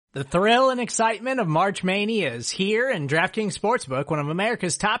The thrill and excitement of March Mania is here, and DraftKings Sportsbook, one of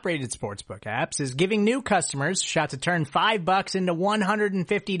America's top-rated sportsbook apps, is giving new customers a shot to turn $5 into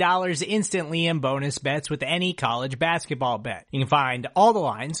 $150 instantly in bonus bets with any college basketball bet. You can find all the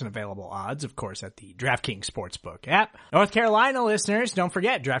lines and available odds, of course, at the DraftKings Sportsbook app. North Carolina listeners, don't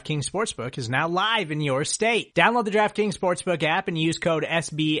forget, DraftKings Sportsbook is now live in your state. Download the DraftKings Sportsbook app and use code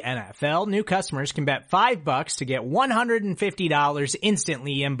SBNFL. New customers can bet $5 to get $150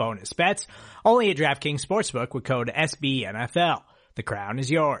 instantly in bonus bets, only at DraftKings Sportsbook with code SBNFL. The crown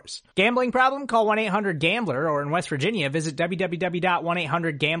is yours. Gambling problem? Call 1-800-GAMBLER, or in West Virginia, visit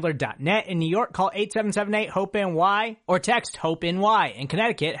www.1800gambler.net. In New York, call 8778-HOPE-NY or text HOPE-NY. In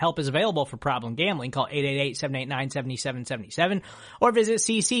Connecticut, help is available for problem gambling. Call 888-789-7777 or visit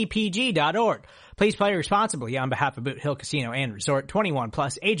ccpg.org. Please play responsibly on behalf of Boot Hill Casino and Resort. 21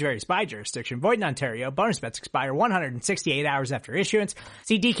 plus, age varies by jurisdiction. Void in Ontario. Bonus bets expire 168 hours after issuance.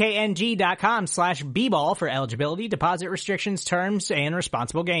 See dkng.com/bball for eligibility, deposit restrictions, terms, and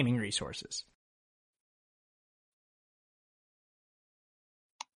responsible gaming resources.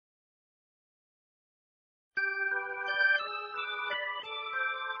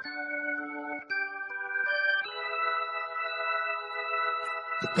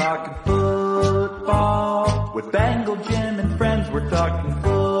 We're talking football with Bengal Jim and friends. We're talking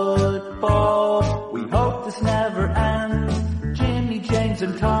football. We hope this never ends. Jimmy, James,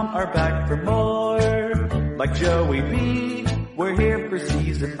 and Tom are back for more. Like Joey B, we're here for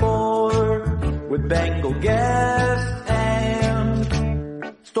season 4 with Bengal guests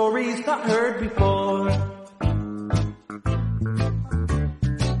and stories not heard before.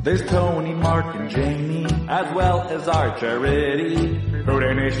 There's Tony, Mark, and Jamie, as well as our charity.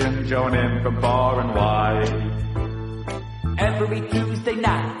 Hooday Nation joining from far and wide. Every Tuesday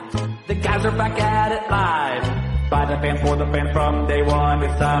night, the guys are back at it live. By the fans, for the fans, from day one.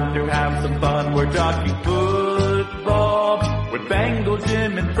 It's time to have some fun. We're talking football with Bengal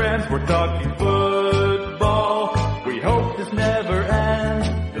Jim and friends. We're talking football. We hope this never ends.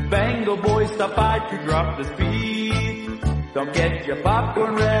 The Bengal boys stop by to drop the speed. Don't get your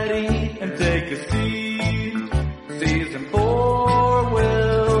popcorn ready and take a seat. Season 4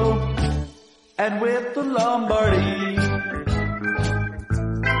 will end with the Lombardi.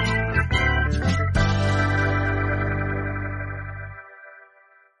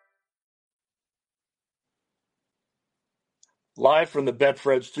 Live from the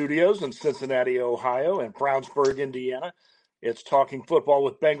Betfred Studios in Cincinnati, Ohio, and Brownsburg, Indiana, it's Talking Football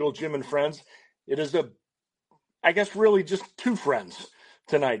with Bengal Jim and friends. It is I guess really just two friends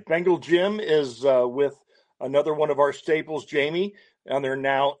tonight. Bengal Jim is with another one of our staples, Jamie, on their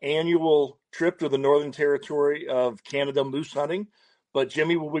now annual trip to the Northern Territory of Canada moose hunting. But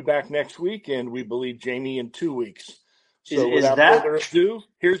Jimmy will be back next week, and we believe Jamie in 2 weeks. So without further ado,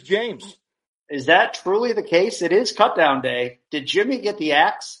 here's James. Is that truly the case? It is cut down day. Did Jimmy get the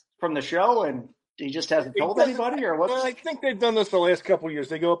axe from the show and he just hasn't told anybody, or what? Well, I think they've done this the last couple of years.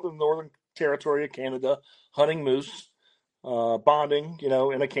 They go up to the Northern Territory of Canada, hunting moose, bonding, in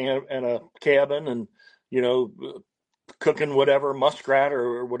a cabin, and cooking whatever muskrat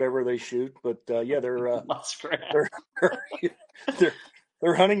or whatever they shoot. But they're muskrat.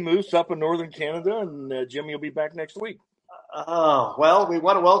 They're hunting moose up in Northern Canada, and Jimmy will be back next week. Oh, well, we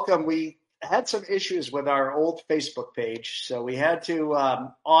want to welcome. We had some issues with our old Facebook page, so we had to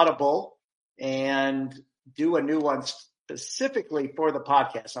audible and do a new one specifically for the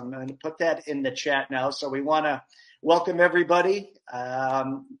podcast. I'm going to put that in the chat now. So we want to welcome everybody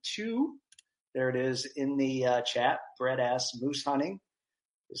to, there it is in the chat. Brett asks, moose hunting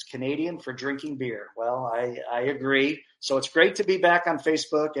is Canadian for drinking beer. Well, I agree. So it's great to be back on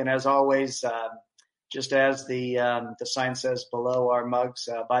Facebook. And as always, just as the sign says below our mugs,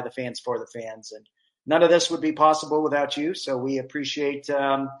 by the fans, for the fans. And none of this would be possible without you. So we appreciate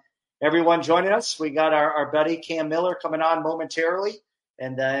everyone joining us. We got our buddy Cam Miller coming on momentarily.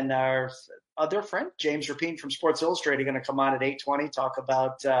 And then our other friend, James Rapien from Sports Illustrated, going to come on at 8:20, talk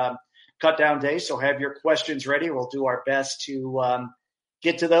about cut down day. So have your questions ready. We'll do our best to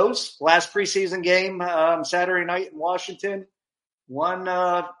get to those. Last preseason game Saturday night in Washington. One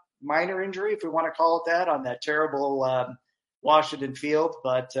minor injury, if we want to call it that, on that terrible Washington field.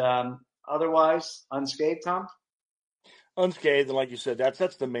 But otherwise, unscathed, Tom? Unscathed, and like you said,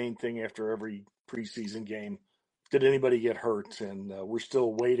 that's the main thing after every preseason game. Did anybody get hurt? And we're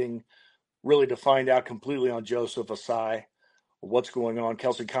still waiting really to find out completely on Joseph Asai what's going on.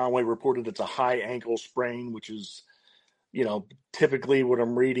 Kelsey Conway reported it's a high ankle sprain, which is, typically what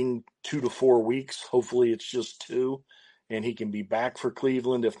I'm reading 2 to 4 weeks. Hopefully it's just 2, and he can be back for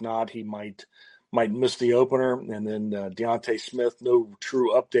Cleveland. If not, he might might miss the opener. And then Deontay Smith, no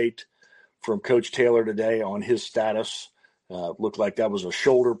true update from Coach Taylor today on his status. Looked like that was a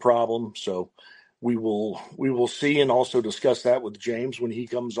shoulder problem. So we will see and also discuss that with James when he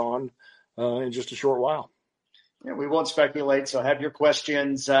comes on in just a short while. Yeah, we won't speculate, so have your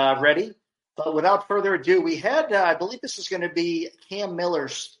questions ready. But without further ado, we had, I believe this is going to be Cam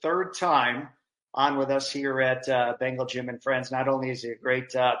Miller's third time on with us here at Bengal Jim and Friends. Not only is he a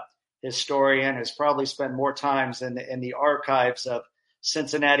great historian, has probably spent more times in the archives of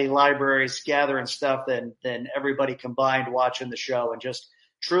Cincinnati libraries gathering stuff than everybody combined watching the show, and just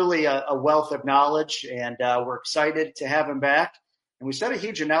truly a wealth of knowledge. And we're excited to have him back. And we said a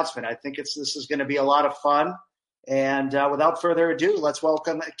huge announcement. I think this is going to be a lot of fun. And without further ado, let's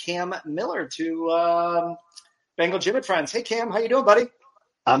welcome Cam Miller to Bengal Jim and Friends. Hey, Cam, how you doing, buddy?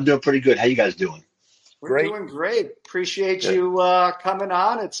 I'm doing pretty good. How you guys doing? We're doing great. Appreciate you coming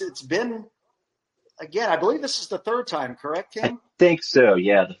on. It's been, again, I believe this is the third time, correct, Cam? I think so,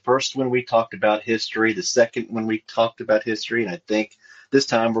 yeah. The first one we talked about history, the second one we talked about history, and I think this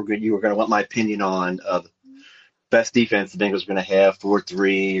time you were going to want my opinion on the best defense the Bengals are going to have,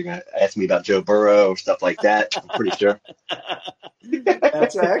 4-3. You're going to ask me about Joe Burrow or stuff like that, I'm pretty sure.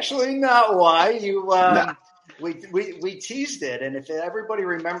 That's actually not why. You No. We teased it, and if everybody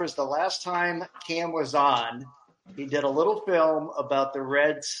remembers the last time Cam was on, he did a little film about the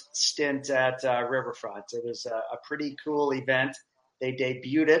Reds' stint at Riverfront. It was a pretty cool event. They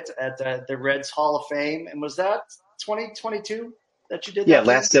debuted it at the Reds Hall of Fame, and was that 2022 that you did? Yeah, that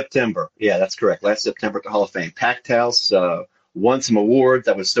last September. Yeah, that's correct. Last September at the Hall of Fame. Packed house, won some awards.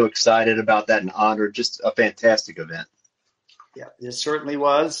 I was so excited about that and honored. Just a fantastic event. Yeah, it certainly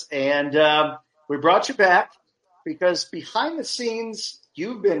was. And we brought you back because behind the scenes,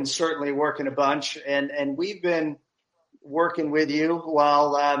 you've been certainly working a bunch, and we've been working with you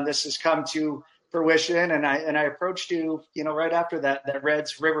while this has come to fruition. And I approached you, right after that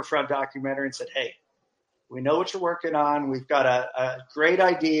Reds Riverfront documentary and said, hey, we know what you're working on. We've got a great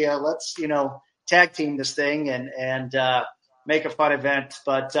idea. Let's, tag team this thing and make a fun event.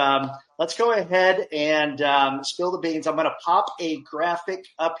 But let's go ahead and spill the beans. I'm going to pop a graphic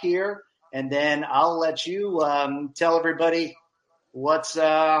up here, and then I'll let you tell everybody what's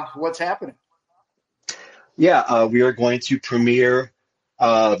happening. Yeah, we are going to premiere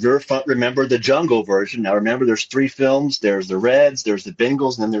Riverfront Remember the Jungle version. Now, remember, there's 3 films. There's the Reds, there's the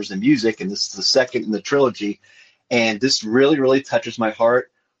Bengals, and then there's the music, and this is the second in the trilogy. And this really, really touches my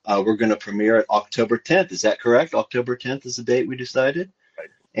heart. We're going to premiere it October 10th. Is that correct? October 10th is the date we decided. Right.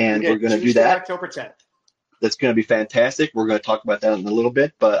 And we're going to do that. October 10th. That's going to be fantastic. We're going to talk about that in a little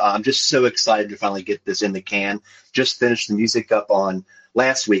bit, but I'm just so excited to finally get this in the can. Just finished the music up on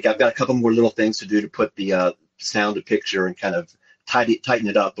last week. I've got a couple more little things to do to put the sound to picture and kind of tighten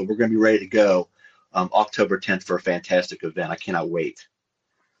it up, but we're going to be ready to go October 10th for a fantastic event. I cannot wait.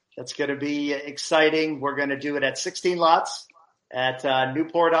 That's going to be exciting. We're going to do it at 16 Lots at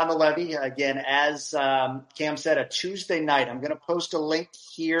Newport on the Levee. Again, as Cam said, a Tuesday night. I'm going to post a link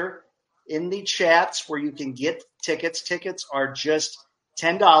here in the chats where you can get tickets. Tickets are just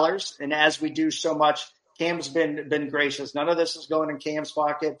 $10. And as we do so much, Cam's been gracious. None of this is going in Cam's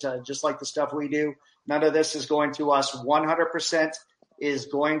pocket, just like the stuff we do. None of this is going to us. 100% is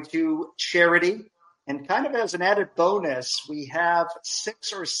going to charity. And kind of as an added bonus, we have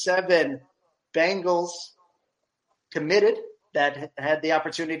 6 or 7 Bengals committed that had the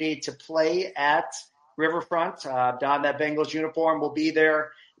opportunity to play at Riverfront. Don, that Bengals uniform will be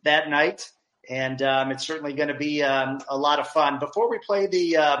there that night. And it's certainly going to be a lot of fun. Before we play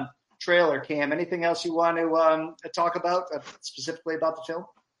the trailer, Cam, anything else you want to talk about, specifically about the film?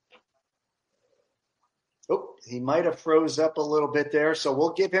 Oh, he might have froze up a little bit there, so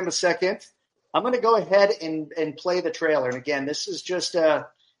we'll give him a second. I'm going to go ahead and play the trailer. And again, this is just a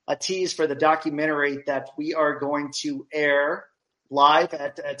tease for the documentary that we are going to air live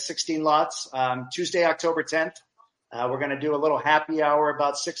at 16 Lots Tuesday, October 10th. We're going to do a little happy hour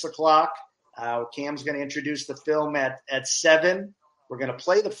about 6 o'clock. Cam's going to introduce the film at 7. We're going to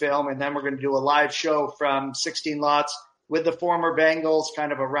play the film, and then we're going to do a live show from 16 Lots with the former Bengals,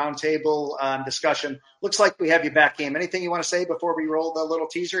 kind of a roundtable discussion. Looks like we have you back, Cam. Anything you want to say before we roll the little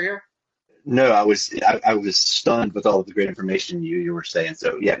teaser here? No, I was stunned with all of the great information you were saying.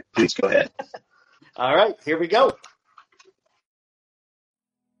 So, yeah, please go ahead. All right, here we go.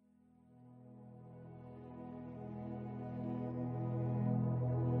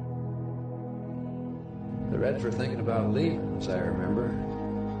 The Reds were thinking about leaving, as I remember,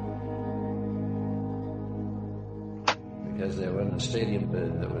 because there wasn't a stadium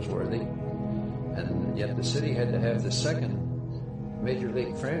that was worthy, and yet the city had to have the second major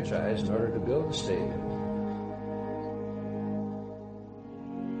league franchise in order to build the stadium.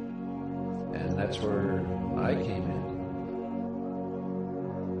 And that's where I came in.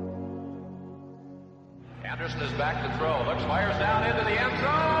 Anderson is back to throw. Looks, fires down into the end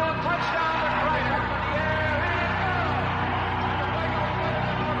zone. Touchdown, McBride up in the air. And it goes. The Bengals win it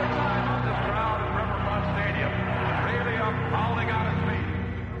in overtime on this crowd at Riverfront Stadium. Really up, holding on his feet.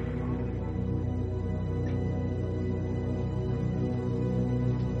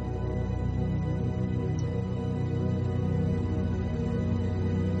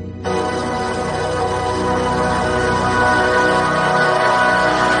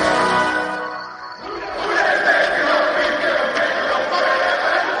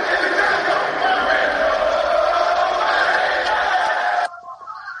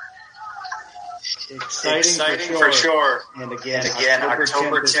 Exciting for sure. And again,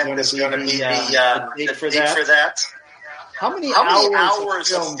 October 10th is going to be the date for that. How many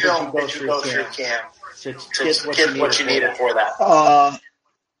hours of film did you go through, Cam, to get what you needed for that?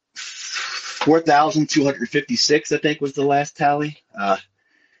 4,256, I think, was the last tally.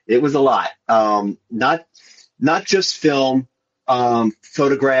 It was a lot. Not just film,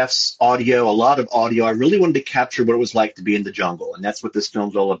 photographs, audio, a lot of audio. I really wanted to capture what it was like to be in the jungle, and that's what this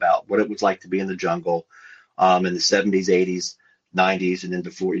film's all about, what it was like to be in the jungle in the 70s, 80s, 90s, and then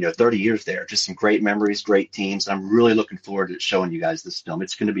before, 30 years there. Just some great memories, great teams. I'm really looking forward to showing you guys this film.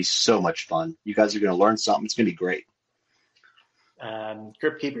 It's going to be so much fun. You guys are going to learn something. It's going to be great.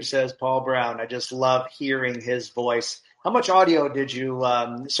 Crypt Keeper says, Paul Brown, I just love hearing his voice. How much audio did you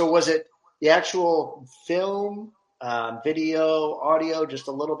so was it the actual film, video, audio, just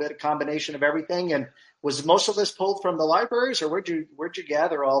a little bit of combination of everything? And was most of this pulled from the libraries, or where'd you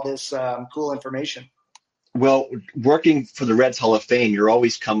gather all this cool information? Well, working for the Reds Hall of Fame, you're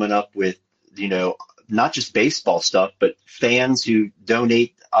always coming up with, not just baseball stuff, but fans who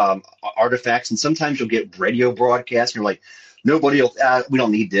donate artifacts. And sometimes you'll get radio broadcasts and you're like, nobody will, we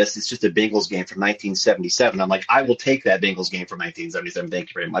don't need this. It's just a Bengals game from 1977. I'm like, I will take that Bengals game from 1977. Thank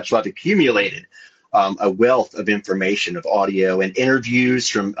you very much. So I've accumulated a wealth of information, of audio and interviews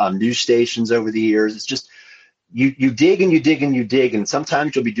from news stations over the years. It's just, you dig and you dig and you dig, and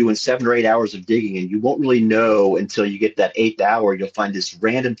sometimes you'll be doing 7 or 8 hours of digging, and you won't really know until you get that 8th hour. You'll find this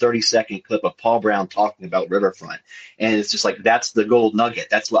random 30-second clip of Paul Brown talking about Riverfront, and it's just like, that's the gold nugget.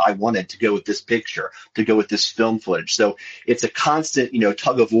 That's what I wanted to go with this picture, to go with this film footage. So it's a constant,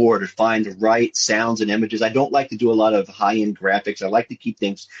 tug of war to find the right sounds and images. I don't like to do a lot of high-end graphics. I like to keep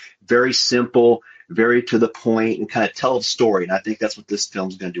things very simple, very to the point, and kind of tell a story. And I think that's what this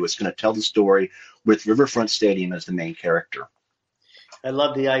film's going to do. It's going to tell the story with Riverfront Stadium as the main character. I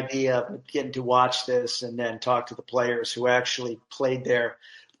love the idea of getting to watch this and then talk to the players who actually played there.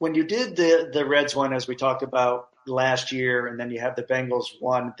 When you did the Reds one, as we talked about last year, and then you have the Bengals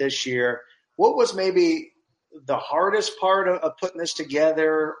one this year, what was maybe the hardest part of putting this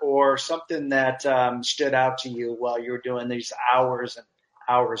together, or something that stood out to you while you were doing these hours and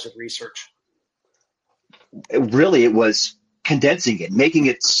hours of research? It was condensing it, making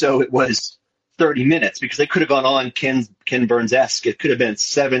it so it was 30 minutes, because they could have gone on Ken Burns-esque. It could have been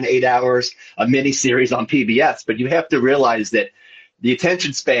 7-8 hours, a mini series on PBS, but you have to realize that the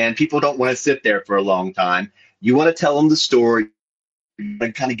attention span, people don't want to sit there for a long time. You want to tell them the story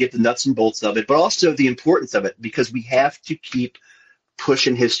and kind of get the nuts and bolts of it, but also the importance of it, because we have to keep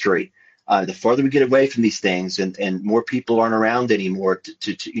pushing history. The farther we get away from these things and more people aren't around anymore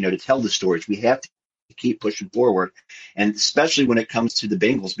to tell the stories, we have to keep pushing forward. And especially when it comes to the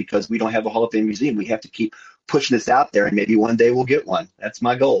Bengals, because we don't have a Hall of Fame museum, we have to keep pushing this out there, and maybe one day we'll get one. That's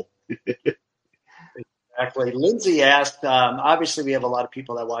my goal. Exactly. Lindsay asked, obviously we have a lot of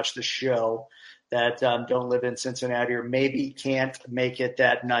people that watch the show that don't live in Cincinnati or maybe can't make it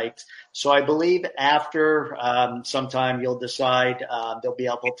that night. So I believe after sometime you'll decide they'll be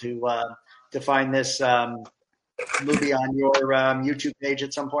able to find this movie on your YouTube page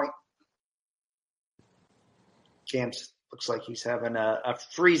at some point. James looks like he's having a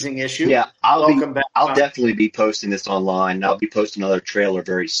freezing issue. Yeah, I'll definitely be posting this online. I'll be posting another trailer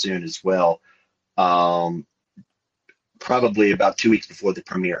very soon as well, probably about 2 weeks before the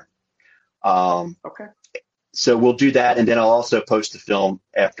premiere. Okay. So we'll do that, and then I'll also post the film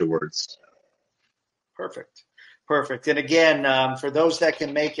afterwards. Perfect. And again, for those that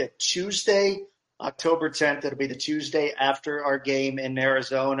can make it, Tuesday, October 10th, it'll be the Tuesday after our game in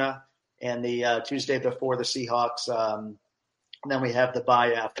Arizona, and the Tuesday before the Seahawks. And then we have the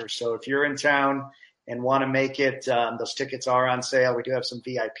bye after. So if you're in town and want to make it, those tickets are on sale. We do have some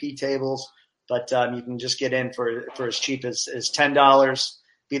VIP tables, but you can just get in for as cheap as $10.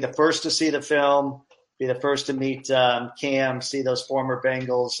 Be the first to see the film, be the first to meet Cam, see those former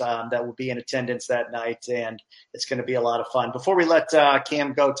Bengals that will be in attendance that night, and it's going to be a lot of fun. Before we let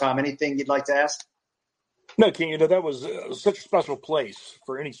Cam go, Tom, anything you'd like to ask? No, King, that was such a special place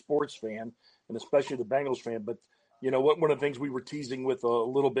for any sports fan, and especially the Bengals fan. But, one of the things we were teasing with a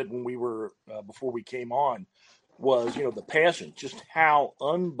little bit when we were before we came on was, the passion, just how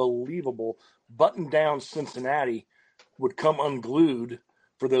unbelievable button-down Cincinnati would come unglued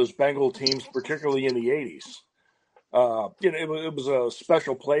for those Bengal teams, particularly in the 80s. It was a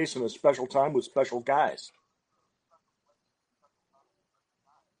special place and a special time with special guys.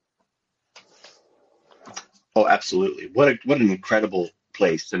 Oh, absolutely. What an incredible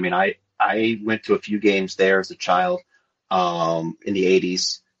place. I mean, I went to a few games there as a child in the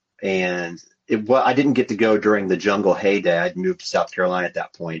 80s, and I didn't get to go during the jungle heyday. I'd moved to South Carolina at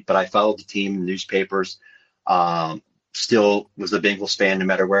that point, but I followed the team in the newspapers, still was a Bengals fan no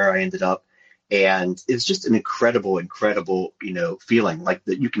matter where I ended up. And it's just an incredible, feeling like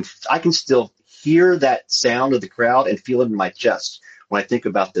that I can still hear that sound of the crowd and feel it in my chest when I think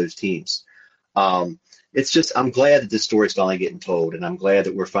about those teams. I'm glad that this story is finally getting told, and I'm glad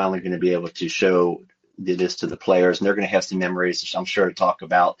that we're finally going to be able to show this to the players, and they're going to have some memories, I'm sure, to talk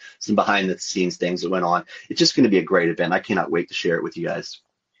about some behind the scenes things that went on. It's just going to be a great event. I cannot wait to share it with you guys.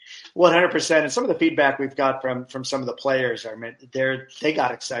 100%. And some of the feedback we've got from some of the players, they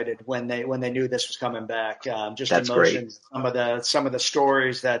got excited when they knew this was coming back. That's emotions. Great. Some of the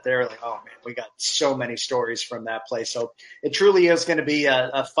stories that they're like, oh man, we got so many stories from that place. So it truly is going to be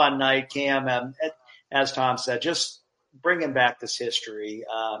a fun night, Cam. As Tom said, just bringing back this history,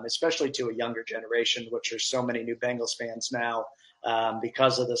 especially to a younger generation, which there's so many new Bengals fans now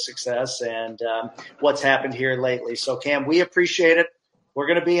because of the success and what's happened here lately. So Cam, we appreciate it. We're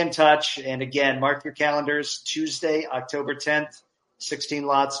going to be in touch. And again, mark your calendars, Tuesday, October 10th, 16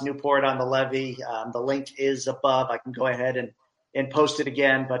 lots, Newport on the Levee. The link is above. I can go ahead and post it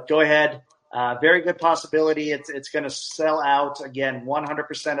again, but go ahead. Very good possibility. It's going to sell out. Again,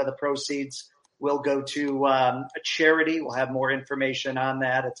 100% of the proceeds will go to a charity. We'll have more information on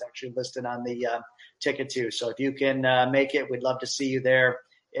that. It's actually listed on the ticket too. So if you can make it, we'd love to see you there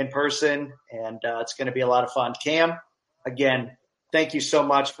in person. And it's going to be a lot of fun. Cam, again, thank you so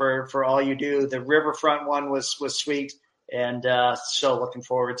much for all you do. The Riverfront one was sweet, and so looking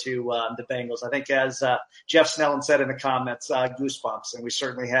forward to the Bengals. I think as Jeff Snellen said in the comments, goosebumps, and we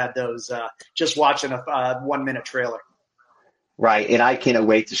certainly had those just watching a 1-minute trailer. Right, and I cannot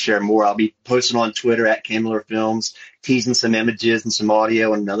wait to share more. I'll be posting on Twitter at Kamler Films, teasing some images and some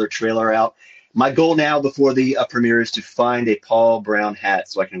audio and another trailer out. My goal now before the premiere is to find a Paul Brown hat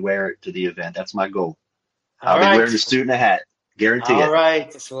so I can wear it to the event. That's my goal. I'll be wearing a suit and a hat. Guarantee it. All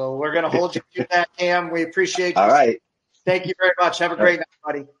right. So we're going to hold you to that, Cam. We appreciate you. All right. Thank you very much. Have a great night,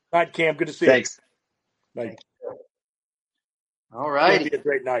 buddy. All right, Cam. Good to see you. Thanks. Night. All right. It's going to be a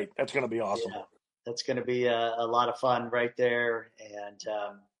great night. That's going to be awesome. Yeah, that's going to be a lot of fun right there. And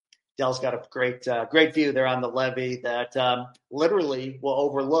Dell's got a great view there on the levee that literally will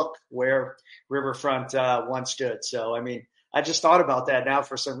overlook where Riverfront once stood. So, I just thought about that now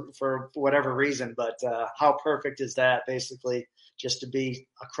for whatever reason, but how perfect is that? Basically, just to be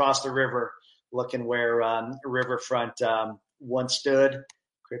across the river, looking where Riverfront once stood.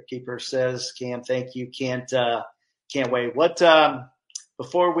 Crypt Keeper says, "Cam, thank you. Can't wait." What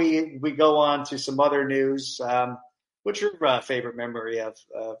before we go on to some other news? What's your favorite memory of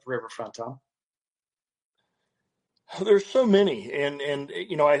Riverfront, Tom? There's so many, and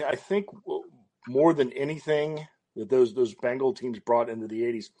I think more than anything that those Bengal teams brought into the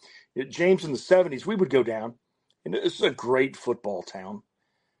 80s. James, in the 70s, we would go down, and this is a great football town.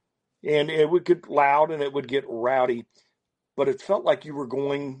 And it would get loud and it would get rowdy, but it felt like you were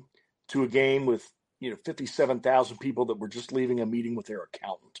going to a game with 57,000 people that were just leaving a meeting with their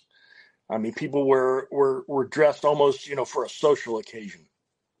accountant. People were dressed almost for a social occasion.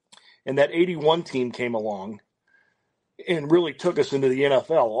 And that 81 team came along and really took us into the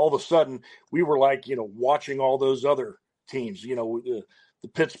NFL. All of a sudden, we were like, watching all those other teams, the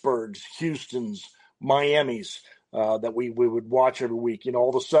Pittsburghs, Houstons, Miamis that we would watch every week. All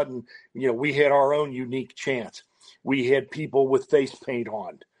of a sudden, we had our own unique chant. We had people with face paint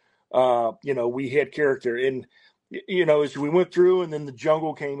on. We had character. And, as we went through and then the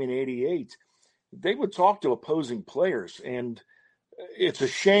jungle came in 88, they would talk to opposing players. And it's a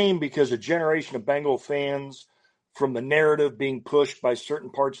shame because a generation of Bengal fans, from the narrative being pushed by certain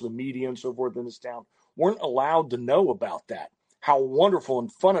parts of the media and so forth in this town, weren't allowed to know about that, how wonderful and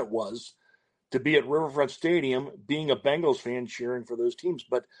fun it was to be at Riverfront Stadium, being a Bengals fan, cheering for those teams.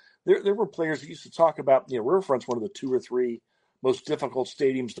 But there were players that used to talk about, Riverfront's one of the 2 or 3 most difficult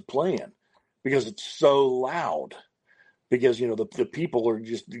stadiums to play in. because it's so loud. Because, the people are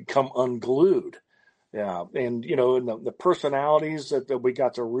just become unglued. Yeah. And, and the personalities that we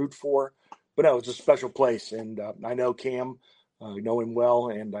got to root for. But no, it's a special place. And I know Cam, know him well,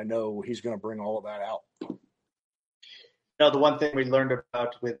 and I know he's going to bring all of that out. The one thing we learned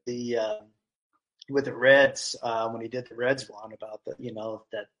about with the Reds, when he did the Reds one, about that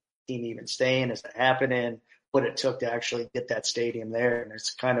team even staying, is that happening, what it took to actually get that stadium there. And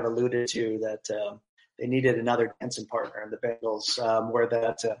it's kind of alluded to that they needed another dancing partner in the Bengals, where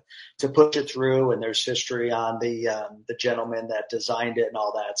that to push it through. And there's history on the gentleman that designed it and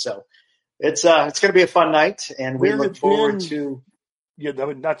all that. So it's going to be a fun night, and we look forward to. Yeah,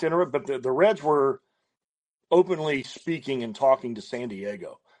 not to interrupt, but the Reds were openly speaking and talking to San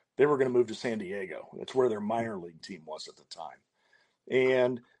Diego. They were going to move to San Diego. That's where their minor league team was at the time.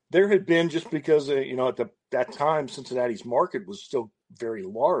 And there had been, just because at that time Cincinnati's market was still very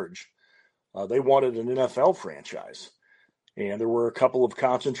large. They wanted an NFL franchise, and there were a couple of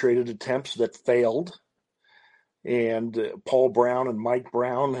concentrated attempts that failed. And Paul Brown and Mike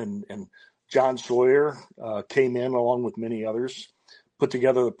Brown and John Sawyer came in, along with many others, put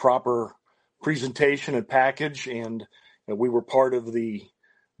together the proper presentation and package, and we were part of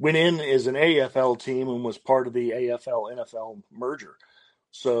went in as an AFL team and was part of the AFL-NFL merger.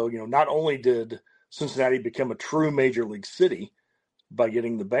 So, not only did Cincinnati become a true major league city by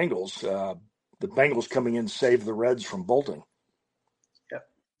getting the Bengals coming in saved the Reds from bolting.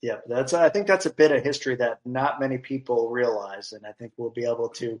 Yeah, I think that's a bit of history that not many people realize, and I think we'll be able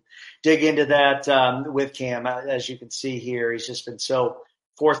to dig into that with Cam. As you can see here, he's just been so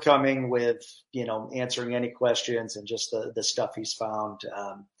forthcoming with answering any questions, and just the stuff he's found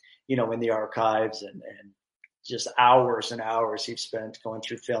in the archives, and just hours and hours he's spent going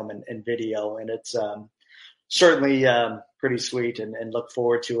through film and video, and it's certainly pretty sweet, and look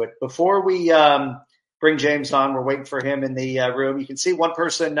forward to it. Before we bring James on, we're waiting for him in the room. You can see one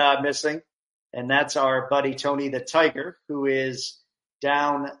person missing, and that's our buddy Tony the Tiger, who is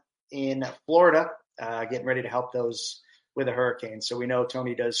down in Florida getting ready to help those with a hurricane. So we know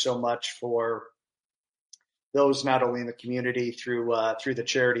Tony does so much for those not only in the community through the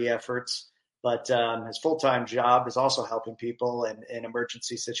charity efforts, but his full-time job is also helping people in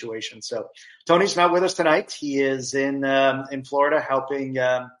emergency situations. So Tony's not with us tonight. He is in Florida helping,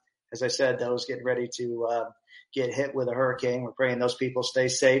 as I said, those getting ready to get hit with a hurricane. We're praying those people stay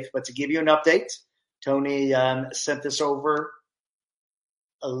safe. But to give you an update, Tony sent this over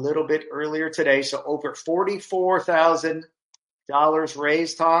a little bit earlier today. So over $44,000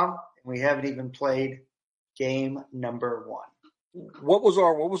 raised, Tom, and we haven't even played game number 1. What was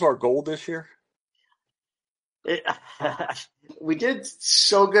our goal this year? We did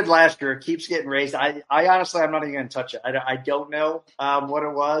so good last year. It keeps getting raised. I honestly, I'm not even going to touch it. I don't know what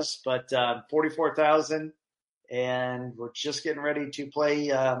it was, but 44,000, and we're just getting ready to play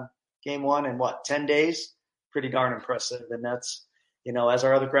game 1 in 10 days? Pretty darn impressive. And that's, as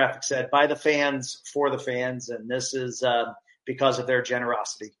our other graphic said, by the fans, for the fans. And this is because of their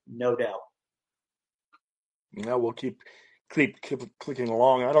generosity, no doubt. We'll keep clicking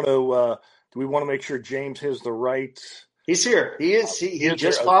along. I don't know. Do we want to make sure James has the right? He's here. He is. He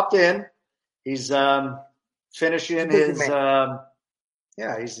just popped in. He's finishing his. He's a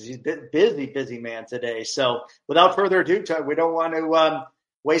busy man today. So without further ado, we don't want to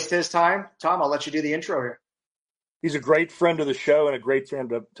waste his time. Tom, I'll let you do the intro here. He's a great friend of the show and a great friend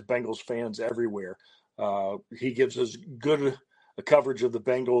to Bengals fans everywhere. He gives us good coverage of the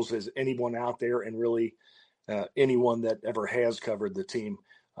Bengals as anyone out there, and really anyone that ever has covered the team.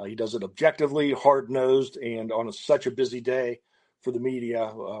 He does it objectively, hard-nosed, and on such a busy day for the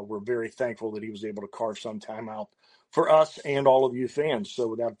media, we're very thankful that he was able to carve some time out for us and all of you fans. So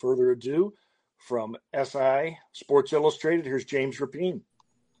without further ado, from SI Sports Illustrated, here's James Rapien.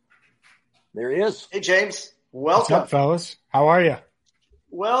 There he is. Hey, James. Welcome. What's up, fellas? How are you?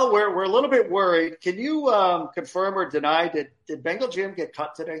 Well, we're a little bit worried. Can you confirm or deny, did Bengal Jim get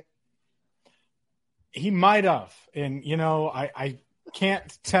cut today? He might have. And, I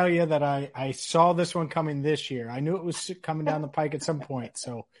can't tell you that I saw this one coming this year. I knew it was coming down the pike at some point.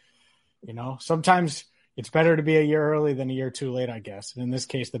 So, sometimes it's better to be a year early than a year too late, I guess. And in this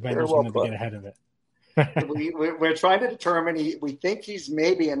case, the Bengals wanted to get ahead of it. We're trying to determine. We think he's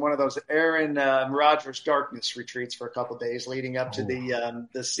maybe in one of those Aaron Rodgers darkness retreats for a couple of days leading up to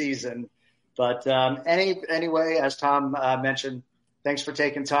the season. But anyway, as Tom mentioned, thanks for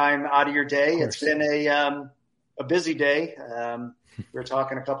taking time out of your day. It's been a busy day. We were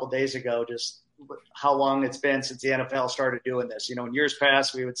talking a couple of days ago just how long it's been since the NFL started doing this. In years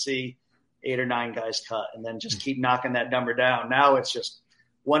past, we would see 8 or 9 guys cut and then just keep knocking that number down. Now it's just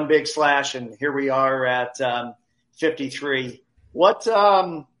one big slash, and here we are at 53. What?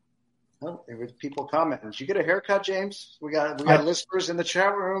 Oh, there were people commenting. Did you get a haircut, James? We got listeners in the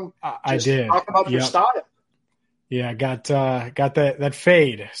chat room. I did. Talk about your style. Yeah, I got that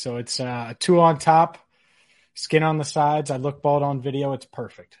fade. So it's 2 on top, skin on the sides. I look bald on video. It's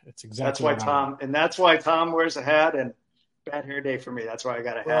perfect. It's exactly that's why Tom wears a hat, and bad hair day for me. That's why I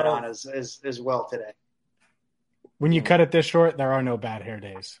got a hat on as well today. When you cut it this short, there are no bad hair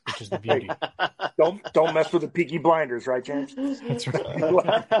days, which is the beauty. Don't mess with the Peaky Blinders, right, James? That's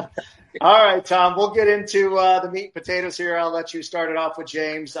right. All right, Tom, we'll get into the meat and potatoes here. I'll let you start it off with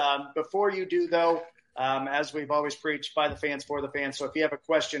James. Before you do, though, as we've always preached, by the fans, for the fans. So if you have a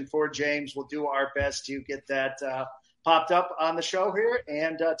question for James, we'll do our best to get that popped up on the show here.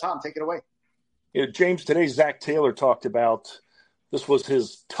 And Tom, take it away. Yeah, James, today Zach Taylor talked about this was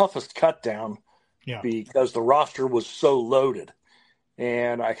his toughest cut down because the roster was so loaded.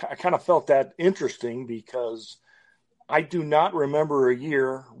 And I kind of felt that interesting because I do not remember a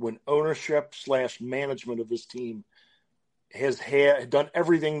year when ownership / management of this team has done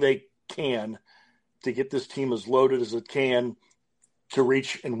everything they can to get this team as loaded as it can to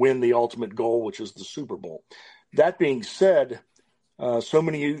reach and win the ultimate goal, which is the Super Bowl. That being said, so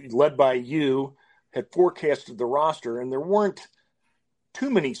many led by you had forecasted the roster, and there weren't too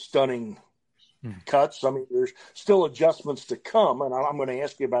many stunning cuts. I mean, there's still adjustments to come, and I'm going to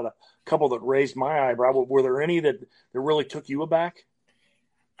ask you about a couple that raised my eyebrow. Were there any that really took you aback?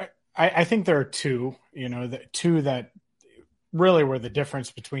 I think there are two, two that really were the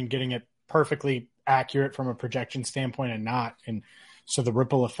difference between getting it perfectly accurate from a projection standpoint and not. And so the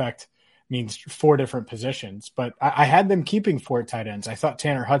ripple effect means 4 different positions. But I had them keeping 4 tight ends. I thought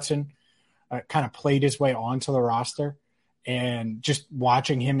Tanner Hudson kind of played his way onto the roster, and just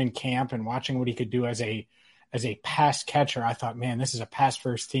watching him in camp and watching what he could do as a pass catcher, I thought, man, this is a pass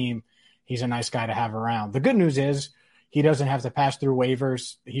first team. He's a nice guy to have around. The good news is he doesn't have to pass through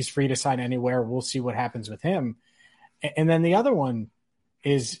waivers. He's free to sign anywhere. We'll see what happens with him. And then the other one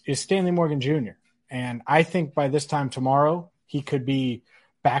is Stanley Morgan Jr. And I think by this time tomorrow, he could be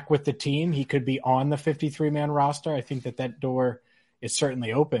back with the team. He could be on the 53-man roster. I think that door is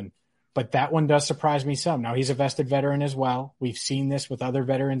certainly open. But that one does surprise me some. Now, he's a vested veteran as well. We've seen this with other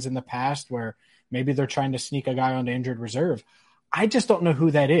veterans in the past where maybe they're trying to sneak a guy onto injured reserve. I just don't know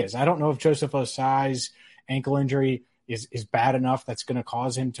who that is. I don't know if Joseph Osai's ankle injury is bad enough that's going to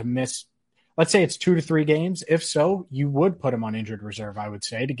cause him to miss, let's say it's 2 to 3 games. If so, you would put him on injured reserve, I would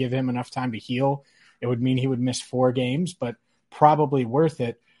say, to give him enough time to heal. It would mean he would miss 4 games, but probably worth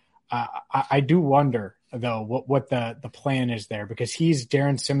it. I do wonder, though, what the plan is there, because he's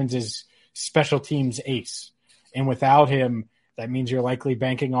Darren Simmons' special teams ace. And without him, that means you're likely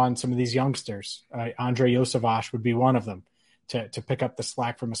banking on some of these youngsters. Andre Yosavash would be one of them to pick up the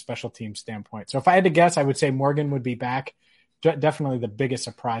slack from a special team standpoint. So if I had to guess, I would say Morgan would be back. Definitely the biggest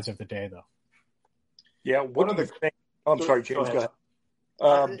surprise of the day, though. Yeah. What do you think? Oh, I'm sorry, James. Go ahead.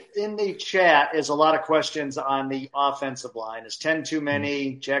 In the chat is a lot of questions on the offensive line. Is 10 too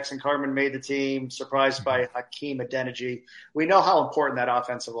many? Jackson Carman made the team. Surprised by Hakeem Adeniji. We know how important that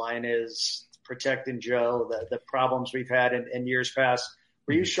offensive line is, protecting Joe, the problems we've had in years past.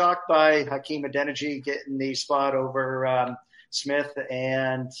 Were you shocked by Hakeem Adeniji getting the spot over Smith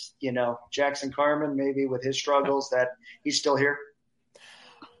and, Jackson Carman, maybe with his struggles, that he's still here?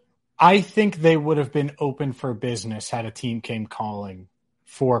 I think they would have been open for business had a team came calling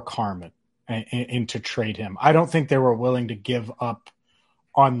for Carman and to trade him. I don't think they were willing to give up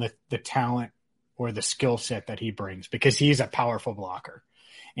on the talent or the skill set that he brings, because he's a powerful blocker.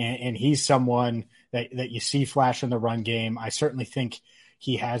 And he's someone that you see flash in the run game. I certainly think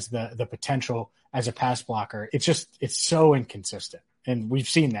he has the potential as a pass blocker. It's so inconsistent. And we've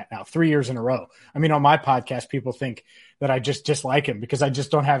seen that now 3 years in a row. I mean, on my podcast, people think that I just dislike him because I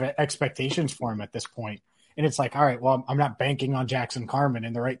just don't have expectations for him at this point. And it's like, all right, well, I'm not banking on Jackson Carman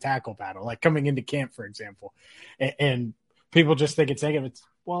in the right tackle battle, like coming into camp, for example. And people just think it's negative.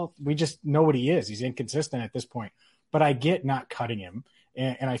 Well, we just know what he is. He's inconsistent at this point. But I get not cutting him.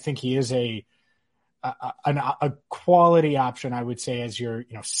 And I think he is a quality option, I would say, as your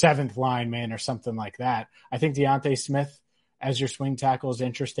 7th lineman or something like that. I think Deontay Smith as your swing tackle is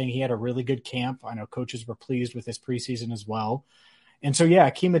interesting. He had a really good camp. I know coaches were pleased with his preseason as well. And so, yeah,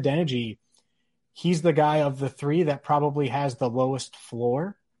 Hakeem Adeniji, he's the guy of the 3 that probably has the lowest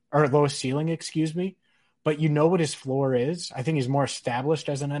floor, or lowest ceiling, excuse me. But you know what his floor is. I think he's more established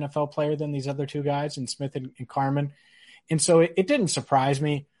as an NFL player than these other 2 guys, and Smith and Carman. And so it didn't surprise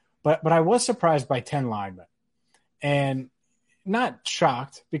me, but I was surprised by 10 linemen. And not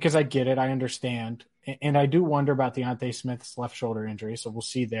shocked, because I get it, I understand. And I do wonder about Deontay Smith's left shoulder injury, so we'll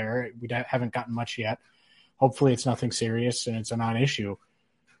see there. We haven't gotten much yet. Hopefully it's nothing serious and it's a non-issue.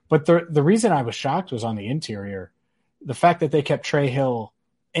 But the reason I was shocked was on the interior. The fact that they kept Trey Hill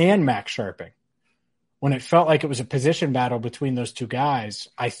and Max Sharping. When it felt like it was a position battle between those two guys,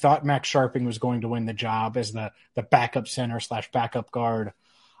 I thought Max Sharping was going to win the job as the backup center / backup guard.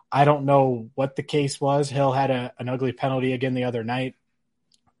 I don't know what the case was. Hill had an ugly penalty again the other night.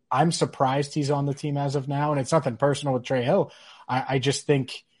 I'm surprised he's on the team as of now, and it's nothing personal with Trey Hill. I just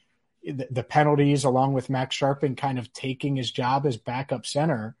think the penalties, along with Max Sharping kind of taking his job as backup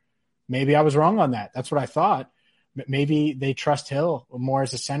center, maybe I was wrong on that. That's what I thought. Maybe they trust Hill more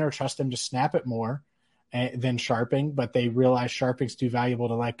as a center, trust him to snap it more than Sharping, but they realize Sharping's too valuable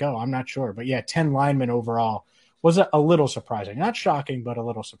to let go. I'm not sure. But, yeah, 10 linemen overall was a little surprising. Not shocking, but a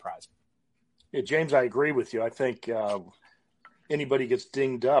little surprising. Yeah, James, I agree with you. I think anybody gets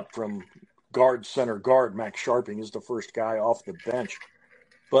dinged up from guard, center, guard, Max Sharping is the first guy off the bench.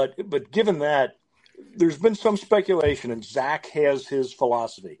 But given that, there's been some speculation, and Zach has his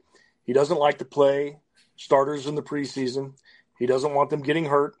philosophy. He doesn't like to play starters in the preseason. He doesn't want them getting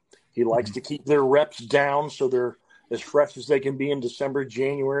hurt. He likes to keep their reps down so they're as fresh as they can be in December,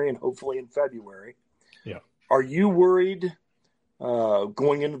 January, and hopefully in February. Yeah. Are you worried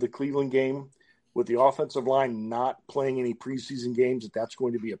going into the Cleveland game with the offensive line not playing any preseason games that's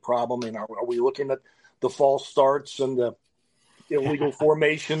going to be a problem? And are we looking at the false starts and the illegal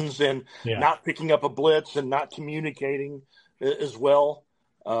formations and not picking up a blitz and not communicating as well?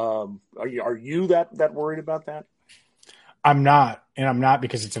 Are you that worried about that? I'm not, and I'm not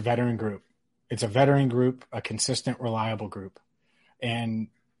because it's a veteran group. It's a veteran group, a consistent, reliable group. And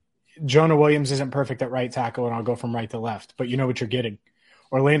Jonah Williams isn't perfect at right tackle, and I'll go from right to left, but you know what you're getting.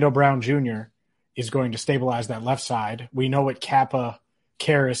 Orlando Brown Jr. is going to stabilize that left side. We know what Kappa,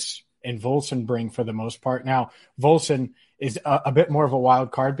 Karras, and Volson bring for the most part. Now, Volson is a bit more of a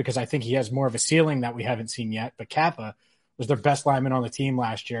wild card because I think he has more of a ceiling that we haven't seen yet, but Kappa was their best lineman on the team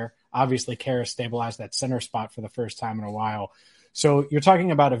last year. Obviously, Karras stabilized that center spot for the first time in a while. So you're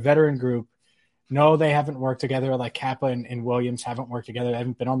talking about a veteran group. No, they haven't worked together like Kappa and Williams haven't worked together. They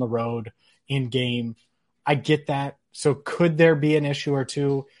haven't been on the road in game. I get that. So could there be an issue or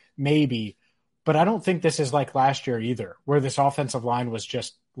two? Maybe. But I don't think this is like last year either, where this offensive line was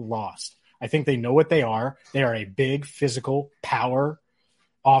just lost. I think they know what they are. They are a big, physical, power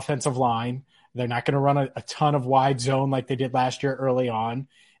offensive line. They're not going to run a ton of wide zone like they did last year early on.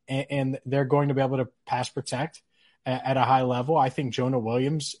 And they're going to be able to pass protect at a high level. I think Jonah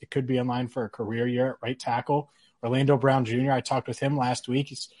Williams, it could be in line for a career year at right tackle. Orlando Brown Jr., I talked with him last week.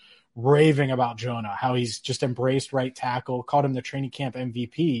 He's raving about Jonah, how he's just embraced right tackle, called him the training camp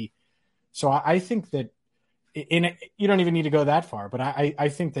MVP. So I think that you don't even need to go that far, but I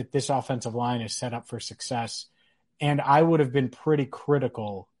think that this offensive line is set up for success. And I would have been pretty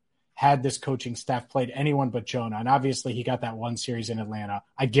critical had this coaching staff played anyone but Jonah. And obviously he got that one series in Atlanta.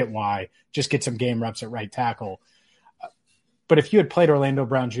 I get why. Just get some game reps at right tackle. But if you had played Orlando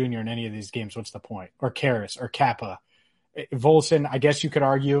Brown Jr. in any of ththese games, what's the point? Or Karras or Kappa. Volson, I guess you could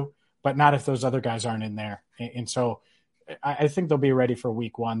argue, but not if those other guys aren't in there. And so I think they'll be ready for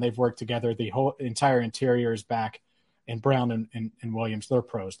week one. They've worked together. The whole entire interior is back. And Brown and Williams, they're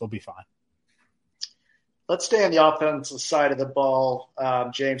pros. They'll be fine. Let's stay on the offensive side of the ball.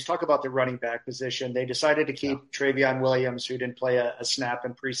 James, talk about the running back position. They decided to keep Travion Williams, who didn't play a snap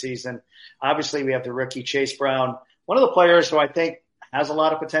in preseason. Obviously, we have the rookie Chase Brown, one of the players who I think has a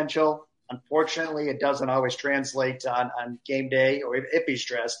lot of potential. Unfortunately, it doesn't always translate on game day or if he's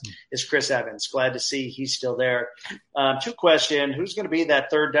dressed, is Chris Evans. Glad to see he's still there. Two questions. Who's going to be that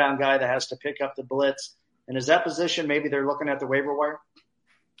third down guy that has to pick up the blitz? And is that position maybe they're looking at the waiver wire?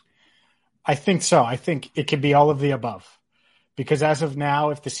 I think so. I think it could be all of the above. Because as of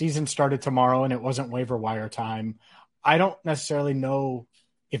now, if the season started tomorrow and it wasn't waiver wire time, I don't necessarily know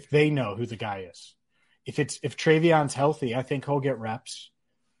if they know who the guy is. If Travion's healthy, I think he'll get reps.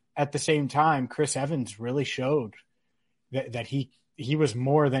 At the same time, Chris Evans really showed that he was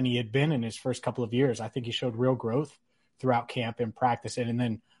more than he had been in his first couple of years. I think he showed real growth throughout camp and practice, and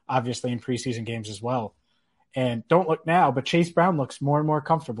then obviously in preseason games as well. And don't look now, but Chase Brown looks more and more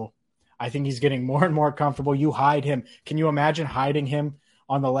comfortable. I think he's getting more and more comfortable. You hide him. Can you imagine hiding him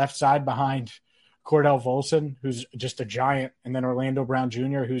on the left side behind Cordell Volson, who's just a giant, and then Orlando Brown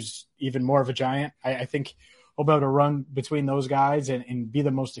Jr., who's even more of a giant? I think he'll be able to run between those guys and be the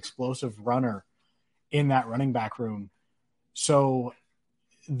most explosive runner in that running back room. So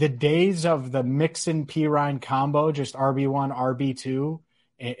the days of the Mixon Pirine combo, just RB1, RB2,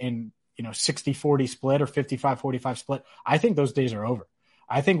 and 60-40 split or 55-45 split, I think those days are over.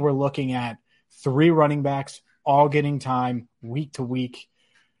 I think we're looking at 3 running backs all getting time week to week.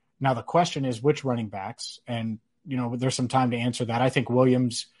 Now the question is which running backs, and there's some time to answer that. I think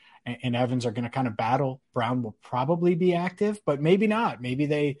Williams and Evans are going to kind of battle. Brown will probably be active, but maybe not. Maybe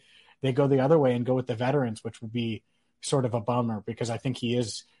they go the other way and go with the veterans, which would be sort of a bummer because I think he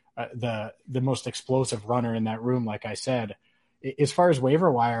is the most explosive runner in that room, like I said. As far as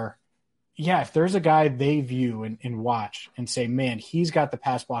waiver wire, yeah, if there's a guy they view and watch and say, man, he's got the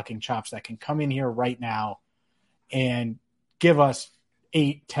pass blocking chops that can come in here right now and give us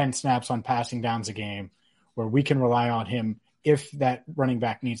 8-10 snaps on passing downs a game where we can rely on him if that running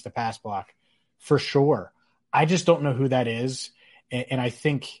back needs the pass block, for sure. I just don't know who that is. And I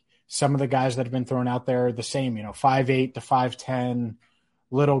think some of the guys that have been thrown out there are the same, 5'8" to 5'10",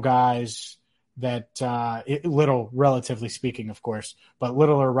 little guys that little, relatively speaking, of course, but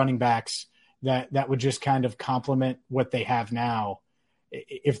littler running backs that would just kind of complement what they have now.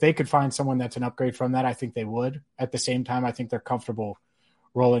 If they could find someone that's an upgrade from that, I think they would. At the same time, I think they're comfortable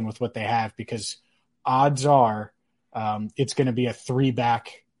rolling with what they have because odds are it's going to be a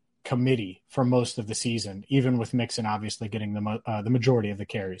 3-back committee for most of the season, even with Mixon obviously getting the majority of the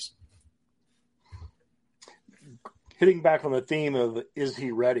carries. Hitting back on the theme of is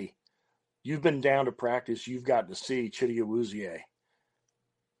he ready? You've been down to practice. You've got to see Chidi Awuzie.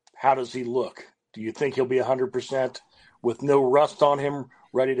 How does he look? Do you think he'll be 100% with no rust on him,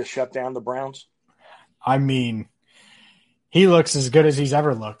 ready to shut down the Browns? I mean, he looks as good as he's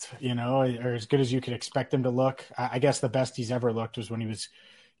ever looked, or as good as you could expect him to look. I guess the best he's ever looked was when he was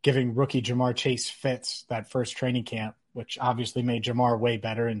giving rookie Jamar Chase fits that first training camp, which obviously made Jamar way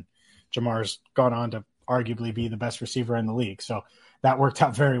better, and Jamar's gone on to arguably be the best receiver in the league. So that worked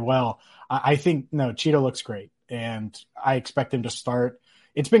out very well. I think, Cheeto looks great, and I expect him to start.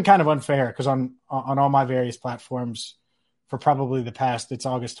 It's been kind of unfair because on all my various platforms for probably the past, it's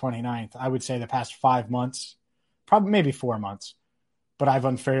August 29th, I would say the past 5 months, probably maybe 4 months, but I've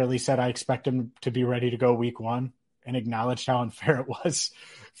unfairly said I expect him to be ready to go week 1 and acknowledged how unfair it was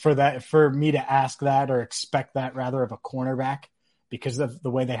for me to ask that or expect that rather of a cornerback because of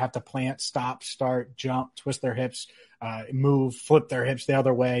the way they have to plant, stop, start, jump, twist their hips, move, flip their hips the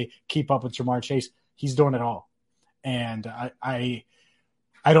other way, keep up with Jamar Chase. He's doing it all. And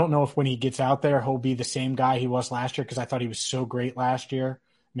I don't know if when he gets out there, he'll be the same guy he was last year because I thought he was so great last year.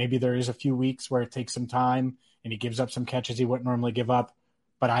 Maybe there is a few weeks where it takes some time and he gives up some catches he wouldn't normally give up,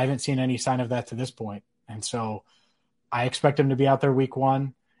 but I haven't seen any sign of that to this point. And so I expect him to be out there week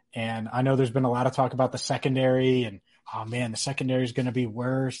 1. And I know there's been a lot of talk about the secondary and, oh man, the secondary is going to be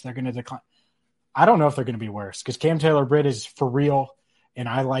worse. They're going to decline. I don't know if they're going to be worse because Cam Taylor-Britt is for real. And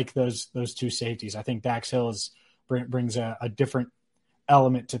I like those 2 safeties. I think Dax Hill brings a different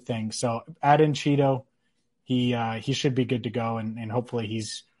element to things. So add in Cheeto, he should be good to go. And hopefully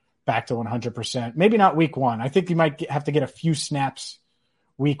he's back to 100%. Maybe not week 1. I think you might have to get a few snaps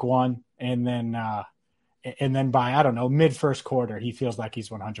week 1 and then by, I don't know, mid first quarter, he feels like he's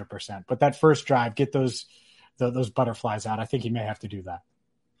 100%. But that first drive, get those butterflies out. I think he may have to do that.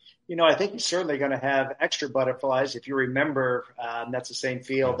 I think he's certainly going to have extra butterflies. If you remember, that's the same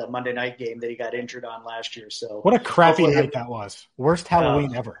field, that Monday night game that he got injured on last year. So what a crappy night that was. Worst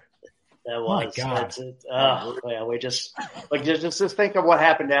Halloween ever. That was. My God. That's it. We just think of what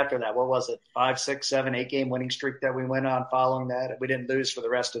happened after that. What was it? 5, 6, 7, 8 game winning streak that we went on following that. We didn't lose for the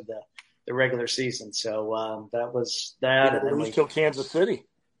rest of the regular season. So that was that. And then we still Kansas City.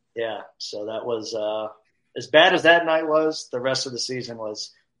 Yeah. So that was as bad as that night was. The rest of the season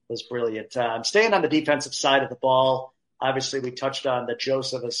was brilliant. Staying on the defensive side of the ball, obviously we touched on the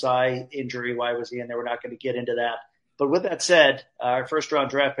Joseph Asai injury. Why was he in there? We're not going to get into that. But with that said, our first-round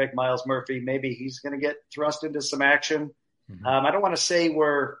draft pick, Myles Murphy, maybe he's going to get thrust into some action. Mm-hmm. I don't want to say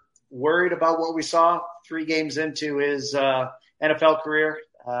we're worried about what we saw 3 games into his NFL career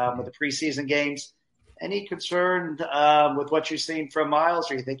with the preseason games. Any concern with what you've seen from Myles,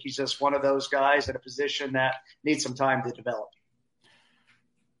 or you think he's just one of those guys in a position that needs some time to develop?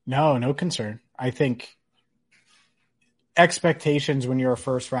 No concern. I think expectations when you're a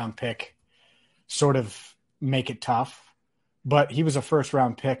first-round pick sort of make it tough, but he was a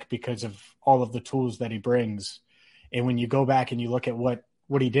first-round pick because of all of the tools that he brings. And when you go back and you look at what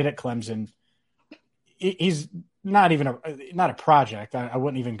he did at Clemson, he's not a project. I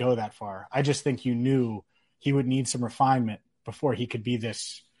wouldn't even go that far. I just think you knew he would need some refinement before he could be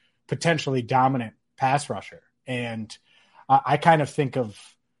this potentially dominant pass rusher. And I kind of think of,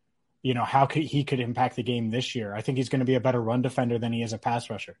 how he could impact the game this year. I think he's going to be a better run defender than he is a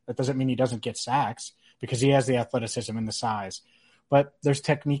pass rusher. That doesn't mean he doesn't get sacks because he has the athleticism and the size. But there's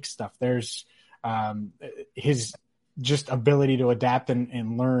technique stuff. There's his just ability to adapt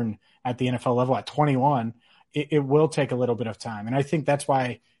and learn at the NFL level at 21, it will take a little bit of time. And I think that's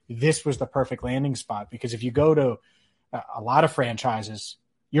why this was the perfect landing spot, because if you go to a lot of franchises,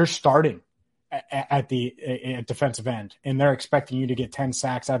 you're starting at defensive end, and they're expecting you to get 10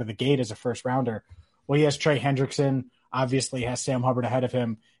 sacks out of the gate as a first rounder. Well, he has Trey Hendrickson, obviously has Sam Hubbard ahead of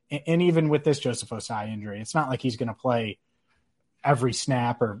him. And even with this Joseph Osai injury, it's not like he's going to play every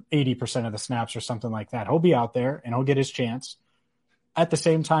snap or 80% of the snaps or something like that. He'll be out there and he'll get his chance. At the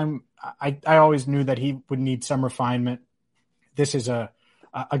same time, I always knew that he would need some refinement. This is a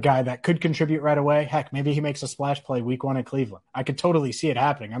guy that could contribute right away. Heck, maybe he makes a splash play week 1 in Cleveland. I could totally see it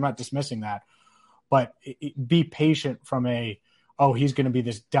happening. I'm not dismissing that. But be patient from he's going to be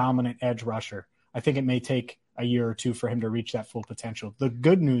this dominant edge rusher. I think it may take a year or two for him to reach that full potential. The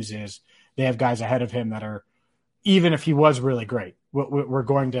good news is they have guys ahead of him that are, even if he was really great, we're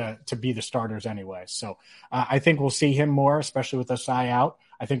going to be the starters anyway. So I think we'll see him more, especially with Osai out.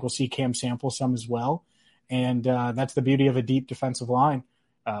 I think we'll see Cam Sample some as well. And that's the beauty of a deep defensive line.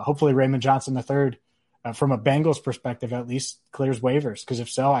 Hopefully Raymond Johnson III, from a Bengals perspective at least, clears waivers, because if